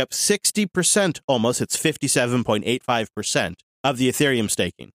providers make up 60%, almost. It's 57.85%. Of the Ethereum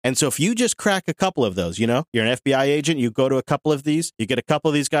staking. And so if you just crack a couple of those, you're an FBI agent, you go to a couple of these, you get a couple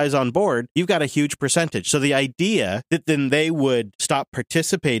of these guys on board, you've got a huge percentage. So the idea that then they would stop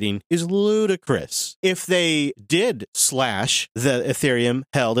participating is ludicrous. If they did slash the Ethereum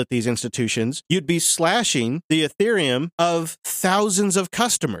held at these institutions, you'd be slashing the Ethereum of thousands of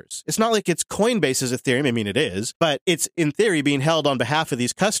customers. It's not like it's Coinbase's Ethereum. I mean, it is, but it's in theory being held on behalf of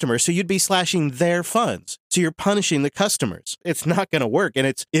these customers. So you'd be slashing their funds. So you're punishing the customers. It's not going to work. And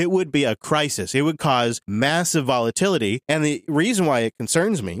it would be a crisis. It would cause massive volatility. And the reason why it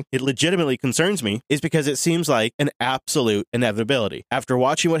concerns me, it legitimately concerns me, is because it seems like an absolute inevitability. After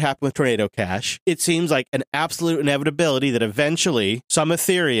watching what happened with Tornado Cash, it seems like an absolute inevitability that eventually some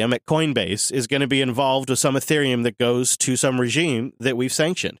Ethereum at Coinbase is going to be involved with some Ethereum that goes to some regime that we've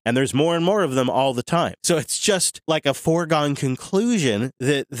sanctioned. And there's more and more of them all the time. So it's just like a foregone conclusion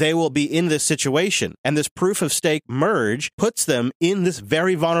that they will be in this situation. And this proof of stake merge puts them in this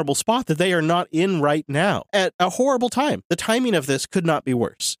very vulnerable spot that they are not in right now at a horrible time. The timing of this could not be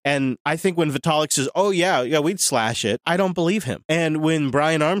worse. And I think when Vitalik says, oh, yeah, we'd slash it, I don't believe him. And when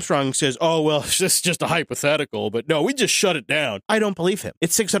Brian Armstrong says, oh, well, it's just a hypothetical, but no, we just shut it down, I don't believe him.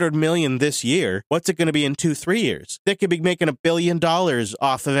 It's $600 million this year. What's it going to be in 2-3 years? They could be making $1 billion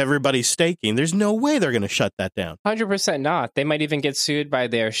off of everybody's staking. There's no way they're going to shut that down. 100% not. They might even get sued by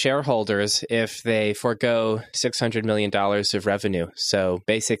their shareholders if they forego $600 million of revenue. So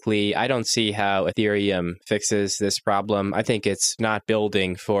basically, I don't see how Ethereum fixes this problem. I think it's not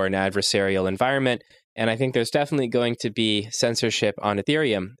building for an adversarial environment. And I think there's definitely going to be censorship on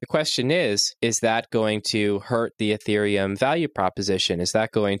Ethereum. The question is that going to hurt the Ethereum value proposition? Is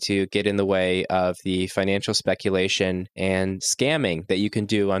that going to get in the way of the financial speculation and scamming that you can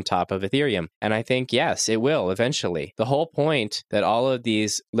do on top of Ethereum? And I think, yes, it will eventually. The whole point that all of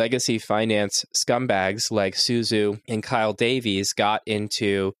these legacy finance scumbags like Suzu and Kyle Davies got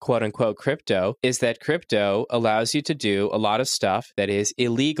into quote unquote crypto is that crypto allows you to do a lot of stuff that is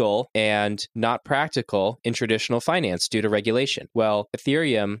illegal and not practical in traditional finance due to regulation. Well,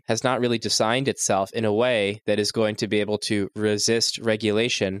 Ethereum has not really designed itself in a way that is going to be able to resist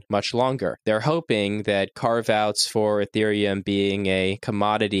regulation much longer. They're hoping that carve-outs for Ethereum being a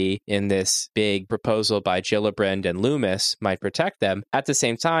commodity in this big proposal by Gillibrand and Loomis might protect them. At the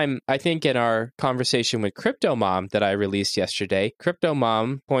same time, I think in our conversation with Crypto Mom that I released yesterday, Crypto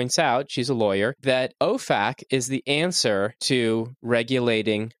Mom points out, she's a lawyer, that OFAC is the answer to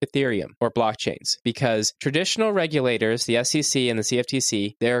regulating Ethereum or blockchains. Because traditional regulators, the SEC and the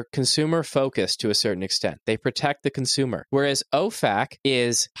CFTC, they're consumer focused to a certain extent. They protect the consumer, whereas OFAC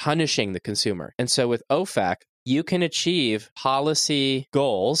is punishing the consumer. And so with OFAC, you can achieve policy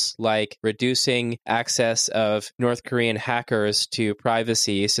goals like reducing access of North Korean hackers to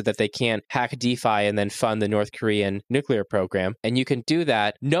privacy so that they can't hack DeFi and then fund the North Korean nuclear program. And you can do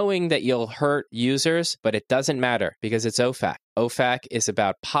that knowing that you'll hurt users, but it doesn't matter because it's OFAC. OFAC is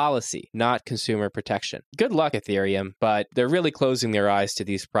about policy, not consumer protection. Good luck, Ethereum, but they're really closing their eyes to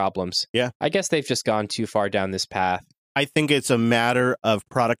these problems. Yeah. I guess they've just gone too far down this path. I think it's a matter of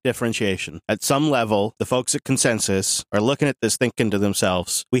product differentiation. At some level, the folks at Consensus are looking at this thinking to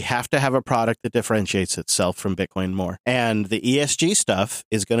themselves, we have to have a product that differentiates itself from Bitcoin more. And the ESG stuff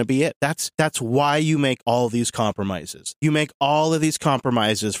is going to be it. That's why you make all these compromises. You make all of these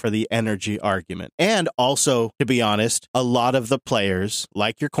compromises for the energy argument. And also, to be honest, a lot of the players,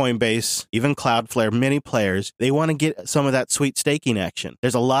 like your Coinbase, even Cloudflare, many players, they want to get some of that sweet staking action.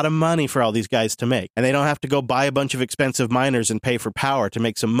 There's a lot of money for all these guys to make, and they don't have to go buy a bunch of expensive miners and pay for power to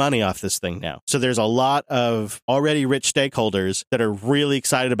make some money off this thing now. So there's a lot of already rich stakeholders that are really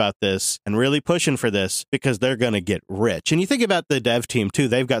excited about this and really pushing for this because they're going to get rich. And you think about the dev team too,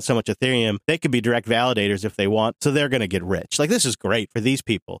 they've got so much Ethereum, they could be direct validators if they want, so they're going to get rich. Like, this is great for these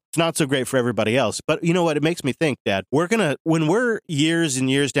people. It's not so great for everybody else. But you know what? It makes me think, Dad, when we're years and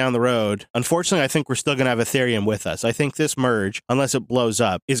years down the road, unfortunately, I think we're still going to have Ethereum with us. I think this merge, unless it blows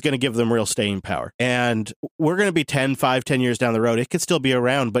up, is going to give them real staying power. And we're going to be 10 years down the road. It could still be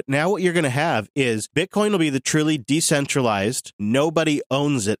around. But now what you're going to have is Bitcoin will be the truly decentralized, nobody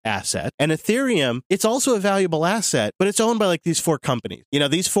owns it asset. And Ethereum, it's also a valuable asset, but it's owned by like these four companies. You know,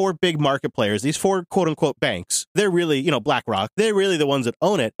 these four big market players, these four quote unquote banks, they're really, you know, BlackRock, they're really the ones that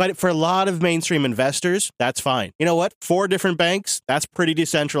own it. But for a lot of mainstream investors, that's fine. You know what? Four different banks, that's pretty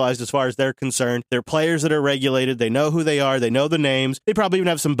decentralized as far as they're concerned. They're players that are regulated. They know who they are. They know the names. They probably even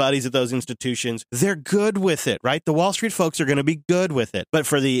have some buddies at those institutions. They're good with it, right? The Wall Street folks are going to be good with it. But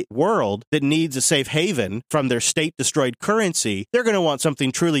for the world that needs a safe haven from their state-destroyed currency, they're going to want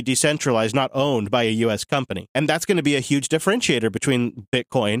something truly decentralized, not owned by a U.S. company. And that's going to be a huge differentiator between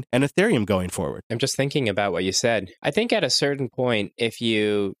Bitcoin and Ethereum going forward. I'm just thinking about what you said. I think at a certain point, if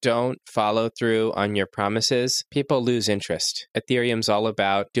you don't follow through on your promises, people lose interest. Ethereum's all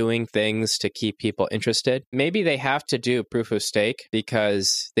about doing things to keep people interested. Maybe they have to do proof of stake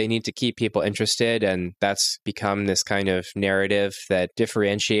because they need to keep people interested, and that's become this kind of narrative that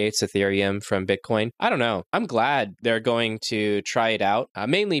differentiates Ethereum from Bitcoin. I don't know. I'm glad they're going to try it out,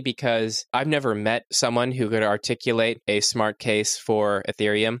 mainly because I've never met someone who could articulate a smart case for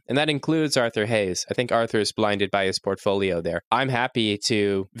Ethereum, and that includes Arthur Hayes. I think Arthur's blinded by his portfolio there. I'm happy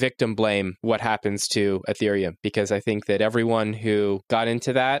to victim blame what happens to Ethereum because I think that everyone who got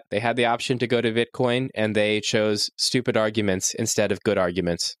into that, they had the option to go to Bitcoin and they chose stupid arguments instead of good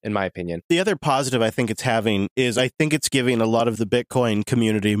arguments, in my opinion. The other positive I think it's having is I think it's giving a lot of the Bitcoin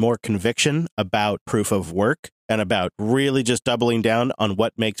community more conviction about proof of work and about really just doubling down on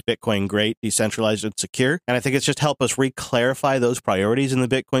what makes Bitcoin great, decentralized, and secure. And I think it's just helped us re-clarify those priorities in the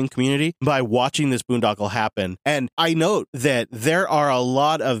Bitcoin community by watching this boondoggle happen. And I note that there are a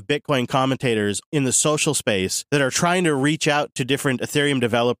lot of Bitcoin commentators in the social space that are trying to reach out to different Ethereum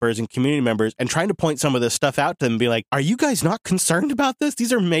developers and community members and trying to point some of this stuff out to them and be like, are you guys not concerned about this?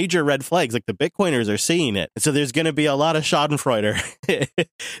 These are major red flags. Like, the Bitcoiners are seeing it. And so there's going to be a lot of schadenfreude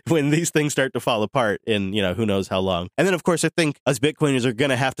when these things start to fall apart in, you know, who knows how long. And then, of course, I think us Bitcoiners are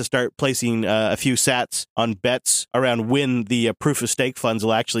going to have to start placing a few sats on bets around when the proof of stake funds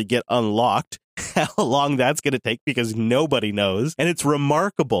will actually get unlocked. How long that's going to take because nobody knows. And it's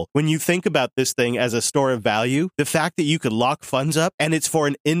remarkable when you think about this thing as a store of value, the fact that you could lock funds up and it's for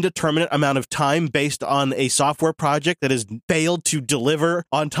an indeterminate amount of time based on a software project that has failed to deliver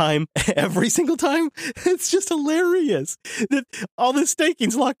on time every single time. It's just hilarious that all this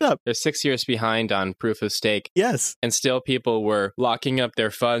staking's locked up. They're 6 years behind on proof of stake. Yes. And still people were locking up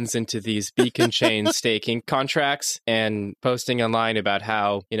their funds into these beacon chain staking contracts and posting online about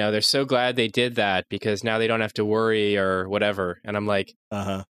how, you know, they're so glad they did that because now they don't have to worry or whatever. And I'm like,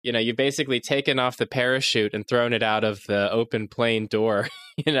 you know, you've basically taken off the parachute and thrown it out of the open plane door.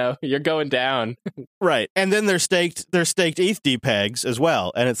 You know, you're going down. Right. And then they're staked ETH DPEGs as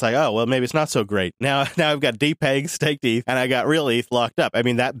well. And it's like, oh, well, maybe it's not so great. Now I've got DPEGs, staked ETH, and I got real ETH locked up. I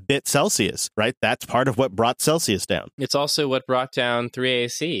mean, that bit Celsius, right? That's part of what brought Celsius down. It's also what brought down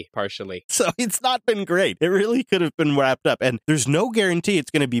 3AC partially. So it's not been great. It really could have been wrapped up. And there's no guarantee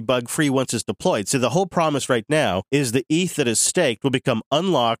it's going to be bug free once it's deployed. So the whole promise right now is the ETH that is staked will become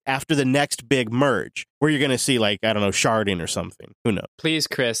unlocked after the next big merge, where you're going to see, like, I don't know, sharding or something. Who knows? Please,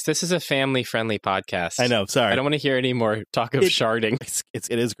 Chris, this is a family-friendly podcast. I know, sorry. I don't want to hear any more talk of sharding. It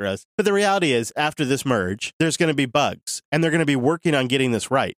is gross. But the reality is, after this merge, there's going to be bugs, and they're going to be working on getting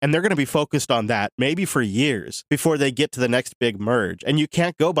this right. And they're going to be focused on that maybe for years before they get to the next big merge. And you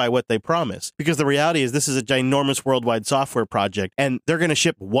can't go by what they promise, because the reality is this is a ginormous worldwide software project, and they're going to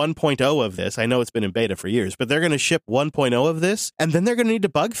ship 1.0 of this. I know it's been in beta for years, but they're going to ship 1.0 of this, and then they're going to need to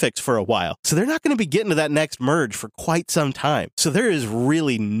bug fix for a while. So they're not going to be getting to that next merge for quite some time. So there is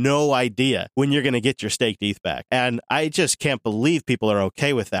really no idea when you're going to get your staked ETH back. And I just can't believe people are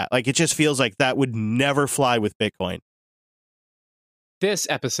okay with that. Like, it just feels like that would never fly with Bitcoin. This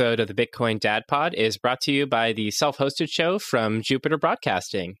episode of the Bitcoin Dad Pod is brought to you by the Self-Hosted Show from Jupiter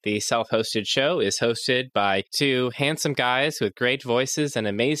Broadcasting. The Self-Hosted Show is hosted by two handsome guys with great voices and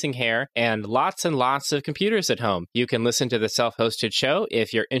amazing hair and lots of computers at home. You can listen to the Self-Hosted Show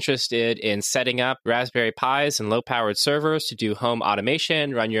if you're interested in setting up Raspberry Pis and low-powered servers to do home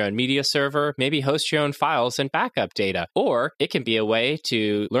automation, run your own media server, maybe host your own files and backup data. Or it can be a way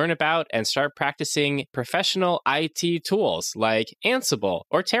to learn about and start practicing professional IT tools like Ansible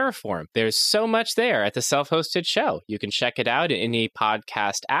or Terraform. There's so much there at the Self-Hosted Show. You can check it out in any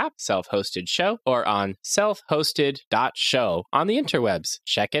podcast app, Self-Hosted Show, or on selfhosted.show on the interwebs.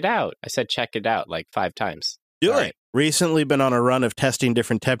 Check it out. I said check it out like 5 times. Do it. Recently been on a run of testing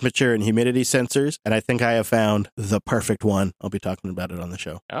different temperature and humidity sensors, and I think I have found the perfect one. I'll be talking about it on the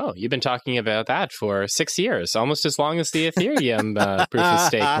show. Oh, you've been talking about that for 6 years, almost as long as the Ethereum proof of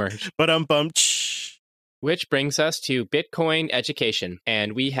stake merge. But Which brings us to Bitcoin education.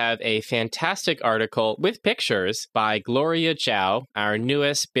 And we have a fantastic article with pictures by Gloria Zhao, our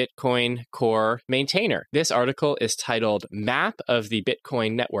newest Bitcoin Core maintainer. This article is titled Map of the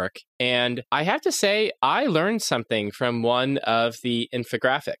Bitcoin Network. And I have to say, I learned something from one of the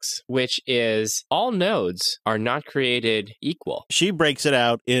infographics, which is all nodes are not created equal. She breaks it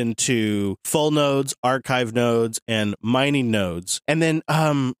out into full nodes, archive nodes, and mining nodes. And then,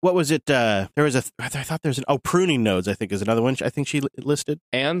 what was it? I thought there's pruning nodes, I think is another one I think she listed.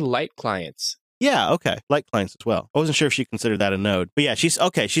 And light clients. Yeah, okay. Light clients as well. I wasn't sure if she considered that a node. But yeah, she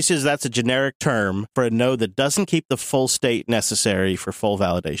says that's a generic term for a node that doesn't keep the full state necessary for full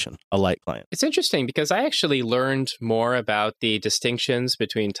validation, a light client. It's interesting because I actually learned more about the distinctions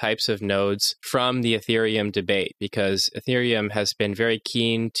between types of nodes from the Ethereum debate, because Ethereum has been very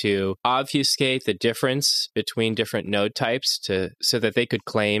keen to obfuscate the difference between different node types so that they could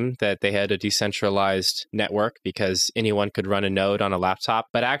claim that they had a decentralized network because anyone could run a node on a laptop.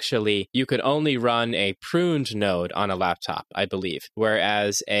 But actually, you could only run a pruned node on a laptop, I believe,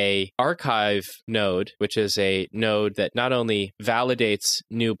 whereas a archive node, which is a node that not only validates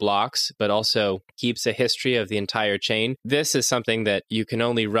new blocks, but also keeps a history of the entire chain, this is something that you can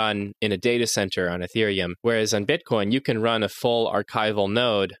only run in a data center on Ethereum, whereas on Bitcoin, you can run a full archival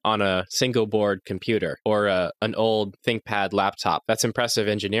node on a single board computer or an old ThinkPad laptop. That's impressive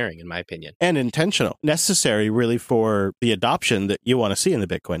engineering, in my opinion. And intentional. Necessary, really, for the adoption that you want to see in the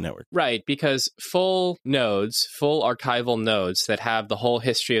Bitcoin network. Right, because full nodes, full archival nodes that have the whole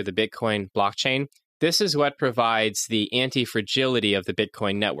history of the Bitcoin blockchain, this is what provides the anti-fragility of the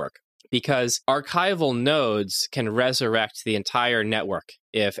Bitcoin network. Because archival nodes can resurrect the entire network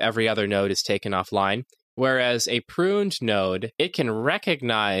if every other node is taken offline. Whereas a pruned node, it can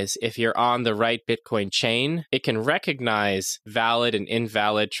recognize if you're on the right Bitcoin chain. It can recognize valid and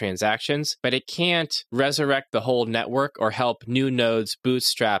invalid transactions, but it can't resurrect the whole network or help new nodes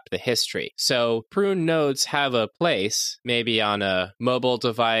bootstrap the history. So pruned nodes have a place, maybe on a mobile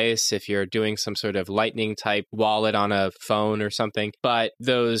device, if you're doing some sort of Lightning type wallet on a phone or something. But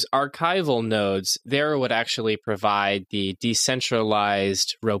those archival nodes, they're what actually provide the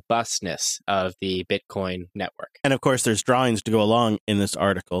decentralized robustness of the Bitcoin network. And of course, there's drawings to go along in this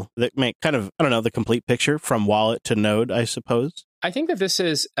article that make kind of, the complete picture from wallet to node, I suppose. I think that this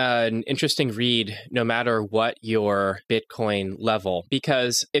is an interesting read no matter what your Bitcoin level,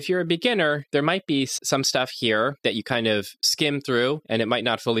 because if you're a beginner, there might be some stuff here that you kind of skim through and it might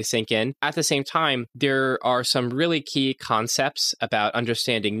not fully sink in. At the same time, there are some really key concepts about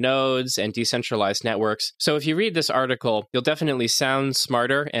understanding nodes and decentralized networks. So if you read this article, you'll definitely sound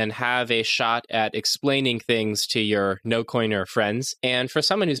smarter and have a shot at explaining things to your no-coiner friends. And for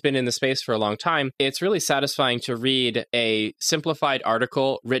someone who's been in the space for a long time, it's really satisfying to read a simplified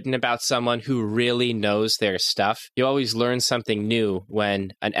article written about someone who really knows their stuff. You always learn something new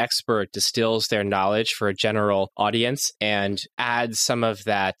when an expert distills their knowledge for a general audience and adds some of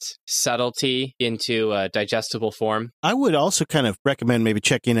that subtlety into a digestible form. I would also kind of recommend maybe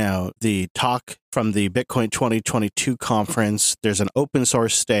checking out the talk from the Bitcoin 2022 conference. There's an open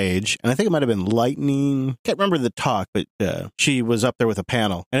source stage, and I think it might have been Lightning. Can't remember the talk, but she was up there with a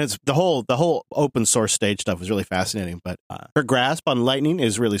panel, and it's the whole open source stage stuff was really fascinating. But her grasp on Lightning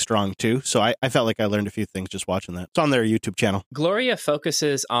is really strong too. So I felt like I learned a few things just watching that. It's on their YouTube channel. Gloria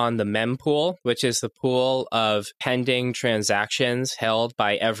focuses on the mempool, which is the pool of pending transactions held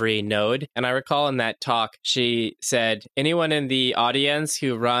by every node. And I recall in that talk, she said, anyone in the audience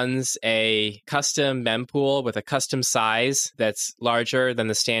who runs a custom custom mempool with a custom size that's larger than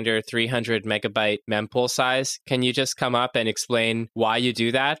the standard 300 megabyte mempool size. Can you just come up and explain why you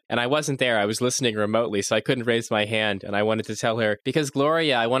do that? And I wasn't there. I was listening remotely, so I couldn't raise my hand. And I wanted to tell her, because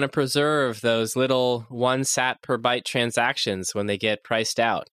Gloria, I want to preserve those little 1 sat per byte transactions when they get priced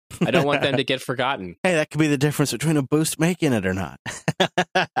out. I don't want them to get forgotten. Hey, that could be the difference between a boost making it or not.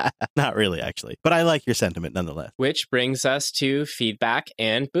 Not really, actually. But I like your sentiment nonetheless. Which brings us to feedback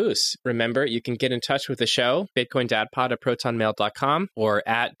and boosts. Remember, you can get in touch with the show, bitcoindadpod@protonmail.com or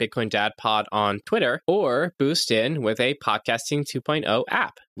at bitcoindadpod on Twitter, or boost in with a Podcasting 2.0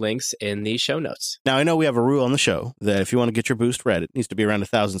 app. Links in the show notes. Now, I know we have a rule on the show that if you want to get your boost read, it needs to be around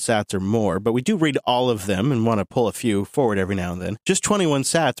 1,000 sats or more, but we do read all of them and want to pull a few forward every now and then. Just 21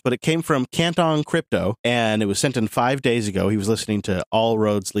 sats, but it came from Canton Crypto, and it was sent in 5 days ago. He was listening to All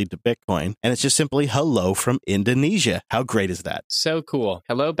Roads Lead to Bitcoin, and it's just simply hello from Indonesia. How great is that? So cool.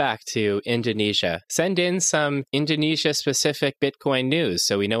 Hello back to Indonesia. Send in some Indonesia-specific Bitcoin news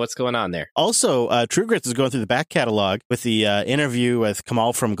so we know what's going on there. Also, True Grits is going through the back catalog with the interview with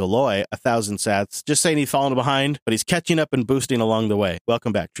Kamal from Galoy, 1,000 sats, just saying he's fallen behind, but he's catching up and boosting along the way.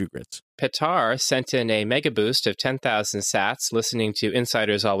 Welcome back, True Grits. Pitar sent in a mega boost of 10,000 sats listening to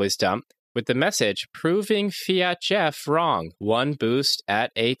Insiders Always Dump with the message, proving Fiat Jeff wrong. 1 boost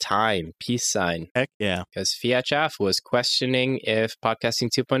at a time. Peace sign. Heck yeah. Because Fiat Jeff was questioning if Podcasting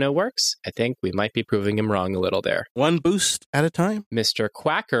 2.0 works. I think we might be proving him wrong a little there. 1 boost at a time. Mr.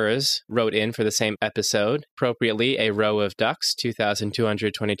 Quackers wrote in for the same episode, appropriately a row of ducks,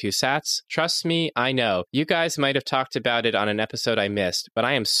 2,222 sats. Trust me, I know. You guys might have talked about it on an episode I missed, but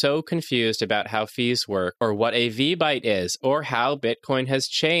I am so confused about how fees work, or what a V-byte is, or how Bitcoin has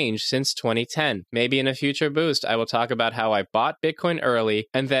changed since 2010. Maybe in a future boost, I will talk about how I bought Bitcoin early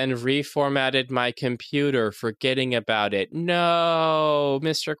and then reformatted my computer, forgetting about it. No,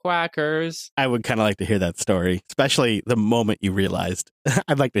 Mr. Quackers. I would kind of like to hear that story, especially the moment you realized.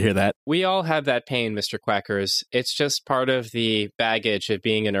 I'd like to hear that. We all have that pain, Mr. Quackers. It's just part of the baggage of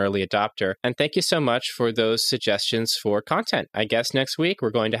being an early adopter. And thank you so much for those suggestions for content. I guess next week we're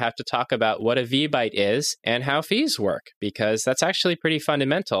going to have to talk about what a V-byte is and how fees work, because that's actually pretty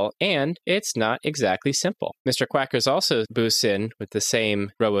fundamental and it's not exactly simple. Mr. Quackers also boosts in with the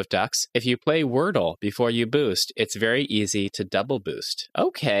same row of ducks. If you play Wordle before you boost, it's very easy to double boost.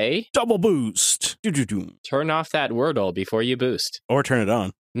 Okay. Double boost. Turn off that Wordle before you boost. Or turn it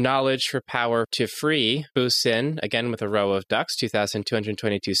on. Knowledge for Power to Free boosts in, again with a row of ducks,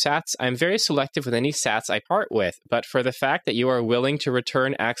 2,222 sats. I'm very selective with any sats I part with, but for the fact that you are willing to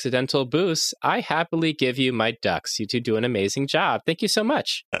return accidental boosts, I happily give you my ducks. You two do an amazing job. Thank you so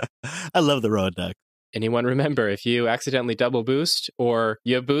much. I love the row of ducks. Anyone remember, if you accidentally double boost or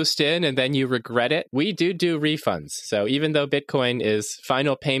you boost in and then you regret it, we do refunds. So even though Bitcoin is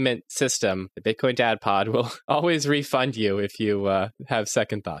final payment system, the Bitcoin Dad Pod will always refund you if you have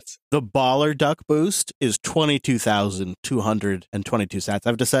second thoughts. The baller duck boost is 22,222 sats.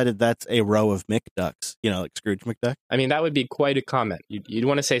 I've decided that's a row of McDucks, like Scrooge McDuck. I mean, that would be quite a comment. You'd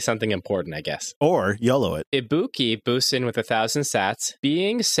want to say something important, I guess. Or YOLO it. Ibuki boosts in with 1,000 sats.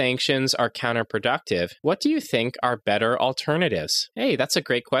 Being sanctions are counterproductive. What do you think are better alternatives? Hey, that's a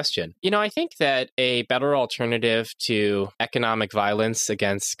great question. I think that a better alternative to economic violence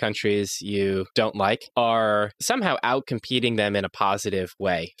against countries you don't like are somehow outcompeting them in a positive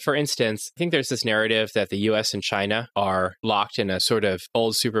way. For instance, I think there's this narrative that the US and China are locked in a sort of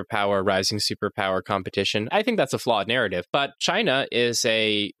old superpower, rising superpower competition. I think that's a flawed narrative, but China is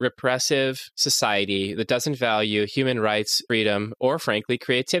a repressive society that doesn't value human rights, freedom, or frankly,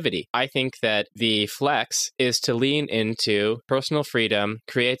 creativity. I think that the flex is to lean into personal freedom,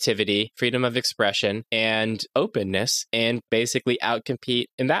 creativity, freedom of expression, and openness, and basically outcompete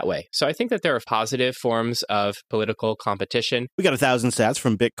in that way. So I think that there are positive forms of political competition. We got 1,000 stats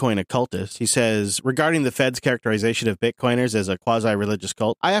from Bitcoin Occultist. He says, regarding the Fed's characterization of Bitcoiners as a quasi-religious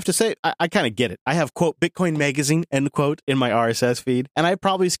cult, I have to say, I kind of get it. I have, quote, Bitcoin Magazine, end quote, in my RSS feed, and I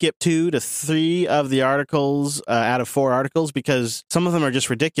probably skip 2 to 3 of the articles out of 4 articles because some of them are just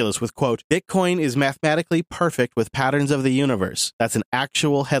ridiculous with, quote, Bitcoin is mathematically perfect with patterns of the universe. That's an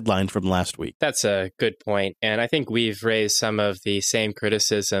actual headline from last week. That's a good point. And I think we've raised some of the same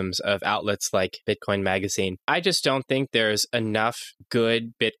criticisms of outlets like Bitcoin Magazine. I just don't think there's enough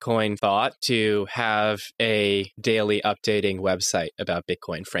good Bitcoin thought to have a daily updating website about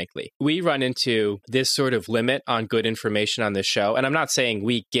Bitcoin, frankly. We run into this sort of limit on good information on this show. And I'm not saying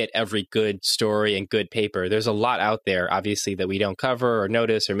we get every good story and good paper. There's a lot out there, obviously, that we don't cover or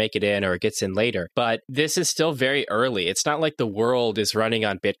notice or make it in or it gets in later. But this is still very early. It's not like the world is running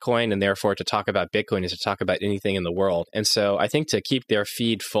on Bitcoin, and therefore to talk about Bitcoin is to talk about anything in the world. And so I think to keep their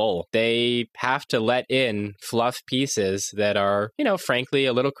feed full, they have to let in fluff pieces that are, frankly,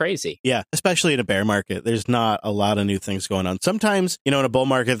 a little crazy. Yeah, especially in a bear market. There's not a lot of new things going on. Sometimes, in a bull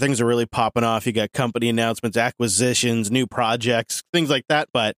market, things are really popping off. You got company announcements, acquisitions, new projects, things like that.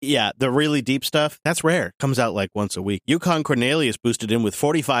 But yeah, the really deep stuff, that's rare. Comes out like once a week. Yukon Cornelius boosted in with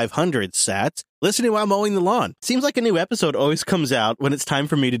 4,500 sats. Listening while mowing the lawn. Seems like a new episode always comes out when it's time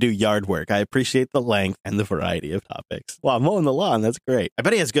for me to do yard work. I appreciate the length and the variety of topics. Wow, mowing the lawn, that's great. I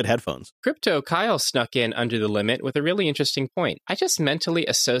bet he has good headphones. Crypto Kyle snuck in under the limit with a really interesting point. I just mentally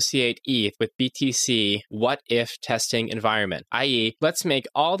associate ETH with BTC what-if testing environment, i.e., let's make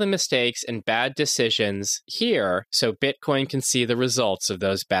all the mistakes and bad decisions here so Bitcoin can see the results of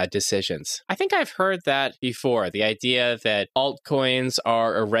those bad decisions. I think I've heard that before, the idea that altcoins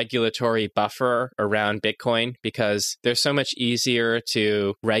are a regulatory buffer around Bitcoin because they're so much easier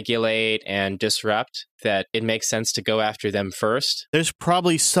to regulate and disrupt that it makes sense to go after them first. There's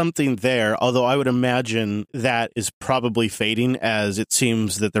probably something there, although I would imagine that is probably fading as it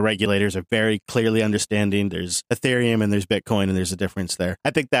seems that the regulators are very clearly understanding there's Ethereum and there's Bitcoin and there's a difference there. I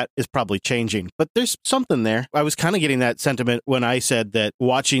think that is probably changing, but there's something there. I was kind of getting that sentiment when I said that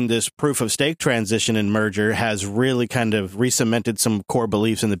watching this proof of stake transition and merger has really kind of re-cemented some core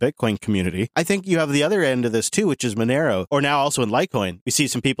beliefs in the Bitcoin community. I think you have the other end of this too, which is Monero, or now also in Litecoin. We see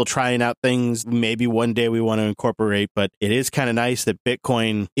some people trying out things maybe one day we want to incorporate, but it is kind of nice that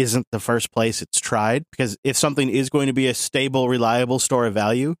Bitcoin isn't the first place it's tried, because if something is going to be a stable, reliable store of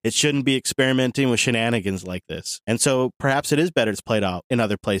value, it shouldn't be experimenting with shenanigans like this. And so perhaps it is better it's played out in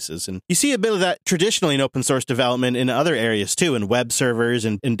other places. And you see a bit of that traditionally in open source development in other areas too, in web servers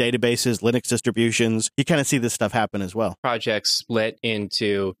and in databases, Linux distributions. You kind of see this stuff happen as well. Projects split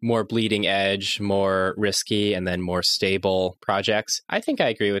into more bleeding edge, more risky, and then more stable projects. I think I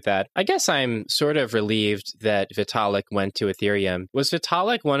agree with that. I guess I'm sort of relieved that Vitalik went to Ethereum. Was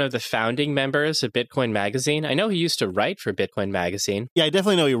Vitalik one of the founding members of Bitcoin Magazine? I know he used to write for Bitcoin Magazine. Yeah, I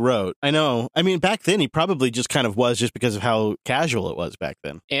definitely know he wrote. I know. I mean, back then he probably just kind of was just because of how casual it was back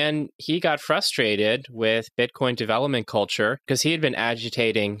then. And he got frustrated with Bitcoin development culture because he had been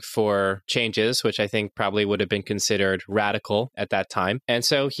agitating for changes, which I think probably would have been considered radical at that time. And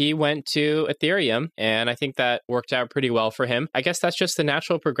so he went to Ethereum, and I think that worked out pretty well for him. I guess that's just the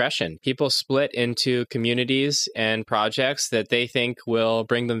natural progression. People split into communities and projects that they think will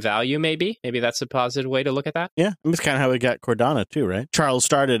bring them value, maybe. Maybe that's a positive way to look at that. Yeah, that's kind of how we got Cardano too, right? Charles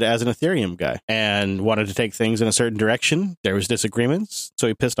started as an Ethereum guy and wanted to take things in a certain direction. There was disagreements, so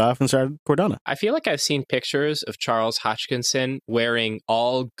he pissed off and started Cardano. I feel like I've seen pictures of Charles Hodgkinson wearing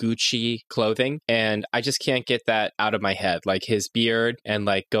all Gucci clothing, and I just can't get that out of my head. Like his beard and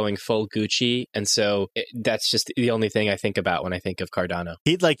like going full Gucci. And so that's just the only thing I think about when I think of Cardano.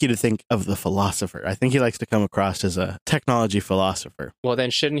 He'd like you to think of the philosopher. I think he likes to come across as a technology philosopher. Well, then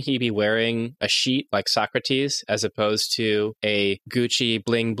shouldn't he be wearing a sheet like Socrates as opposed to a Gucci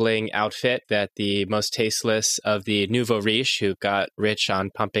bling bling outfit that the most tasteless of the nouveau riche who got rich on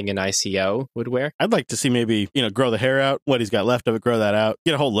pumping an ICO would wear? I'd like to see maybe, grow the hair out, what he's got left of it, grow that out,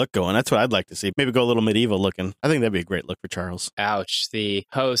 get a whole look going. That's what I'd like to see. Maybe go a little medieval looking. I think that'd be a great look for Charles. Ouch. The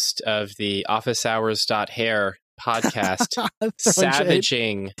host of the officehours.hair podcast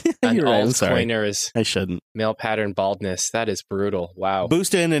savaging an altcoiner's I shouldn't. male pattern baldness. That is brutal. Wow.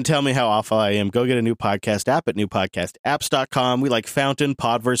 Boost in and tell me how awful I am. Go get a new podcast app at newpodcastapps.com. We like Fountain.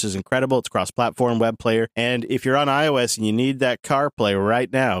 Podverse is incredible. It's cross-platform web player. And if you're on iOS and you need that CarPlay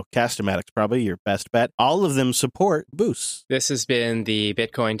right now, Cast-O-Matic's probably your best bet. All of them support Boost. This has been the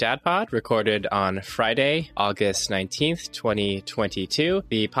Bitcoin Dad Pod, recorded on Friday, August 19th, 2022.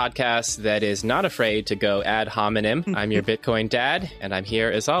 The podcast that is not afraid to go ad hominem. I'm your Bitcoin dad, and I'm here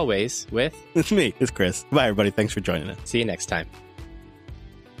as always with... It's me. It's Chris. Bye, everybody. Thanks for joining us. See you next time.